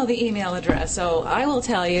doesn't know the email address, so I will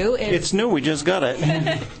tell you. It's new. We just got it.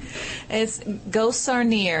 It's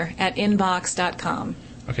ghostsarenear@inbox.com.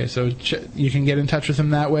 Okay, so you can get in touch with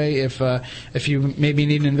him that way if you maybe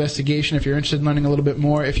need an investigation, if you're interested in learning a little bit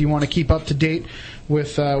more, if you want to keep up to date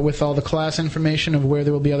with all the class information of where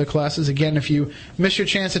there will be other classes. Again, if you miss your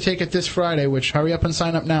chance to take it this Friday, which hurry up and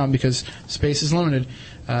sign up now because space is limited,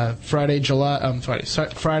 Friday,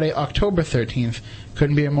 October 13th.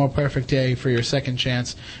 Couldn't be a more perfect day for your second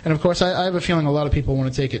chance. And, of course, I have a feeling a lot of people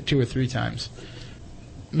want to take it 2 or 3 times.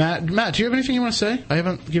 Matt, do you have anything you want to say? I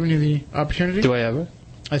haven't given you the opportunity. Do I ever?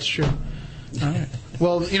 That's true. All right.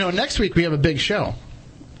 Well, next week we have a big show. All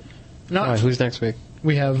right, who's next week?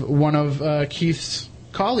 We have one of Keith's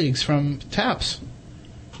colleagues from TAPS.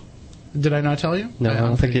 Did I not tell you? No, I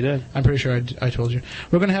don't think you did. I'm pretty sure I told you.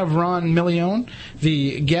 We're going to have Ron Millione,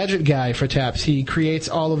 the gadget guy for TAPS. He creates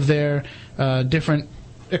all of their different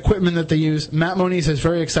equipment that they use. Matt Moniz is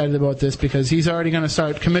very excited about this because he's already going to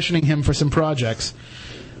start commissioning him for some projects.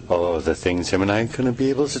 All of the things him and I are going to be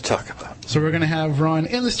able to talk about. So we're going to have Ron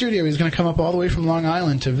in the studio. He's going to come up all the way from Long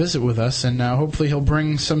Island to visit with us, and hopefully he'll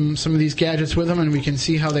bring some of these gadgets with him, and we can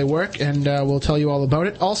see how they work, and we'll tell you all about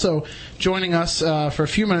it. Also, joining us for a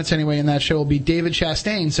few minutes anyway in that show will be David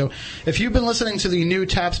Chastain. So if you've been listening to the new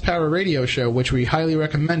TAPS Power Radio show, which we highly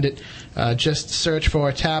recommend it, just search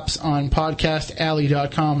for TAPS on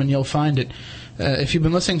podcastalley.com and you'll find it. If you've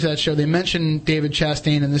been listening to that show, they mentioned David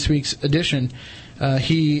Chastain in this week's edition.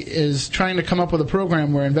 He is trying to come up with a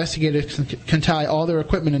program where investigators can tie all their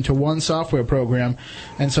equipment into one software program,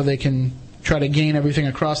 and so they can try to gain everything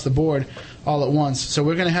across the board all at once. So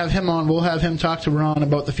we're going to have him on. We'll have him talk to Ron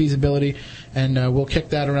about the feasibility, and we'll kick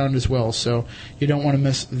that around as well. So you don't want to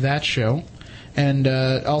miss that show. And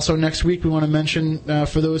also next week we want to mention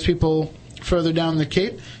for those people further down the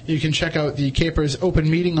Cape, you can check out the Capers Open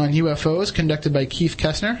Meeting on UFOs conducted by Keith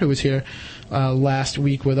Kessner, who was here last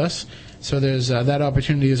week with us. So there's that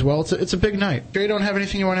opportunity as well. It's a big night. You don't have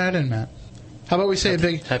anything you want to add in, Matt? How about we say a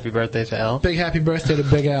big happy birthday to Al? Big happy birthday to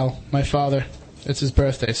Big Al, my father. It's his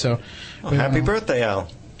birthday, so happy birthday, Al.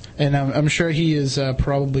 And I'm sure he is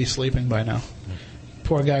probably sleeping by now.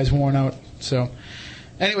 Poor guy's worn out. So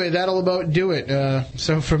anyway, that'll about do it.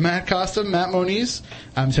 So for Matt Costa, Matt Moniz,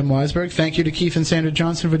 I'm Tim Weisberg. Thank you to Keith and Sandra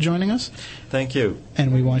Johnson for joining us. Thank you.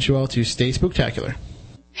 And we want you all to stay spooktacular.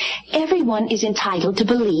 Everyone is entitled to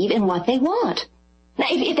believe in what they want. Now,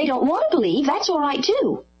 if they don't want to believe, that's all right,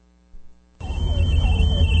 too.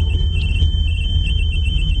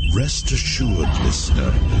 Rest assured,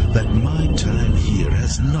 listener, that my time here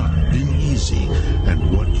has not been easy,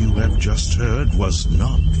 and what you have just heard was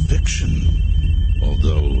not fiction.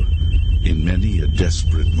 Although, in many a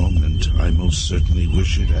desperate moment, I most certainly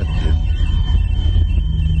wish it had been.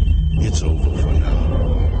 It's over for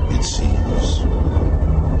now, it seems.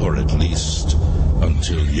 Or at least,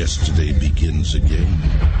 until yesterday begins again.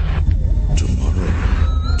 Tomorrow.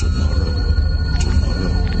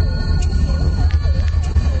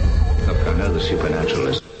 Look, I know the supernatural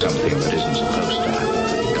is something that isn't supposed to happen,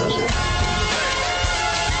 but it does.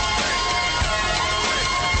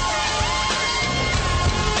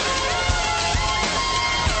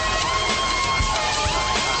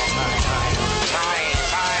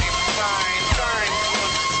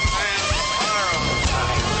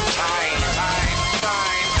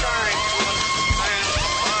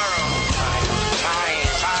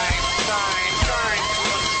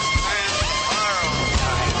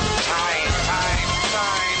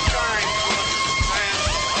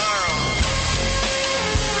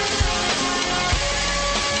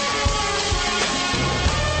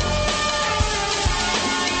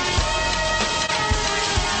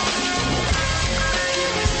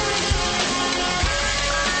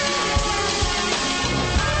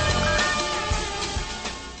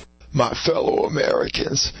 My fellow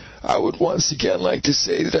Americans, I would once again like to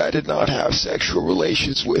say that I did not have sexual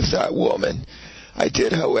relations with that woman. I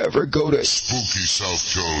did, however, go to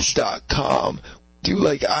SpookySouthCoast.com. Do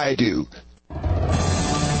like I do.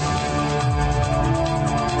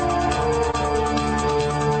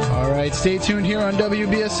 All right, stay tuned here on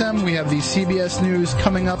WBSM. We have the CBS News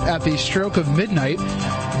coming up at the stroke of midnight.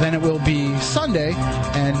 Then it will be Sunday,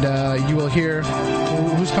 and you will hear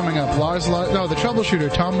who's coming up. The troubleshooter,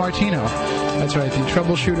 Tom Martino. That's right, the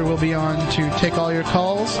troubleshooter will be on to take all your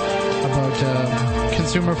calls about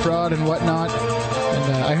consumer fraud and whatnot.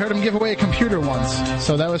 And I heard him give away a computer once,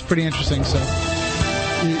 so that was pretty interesting. So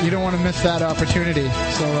you don't want to miss that opportunity.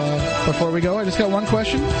 So before we go, I just got one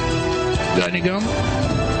question. Got any gum?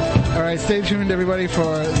 All right, stay tuned, everybody,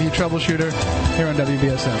 for the troubleshooter here on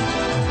WBSM.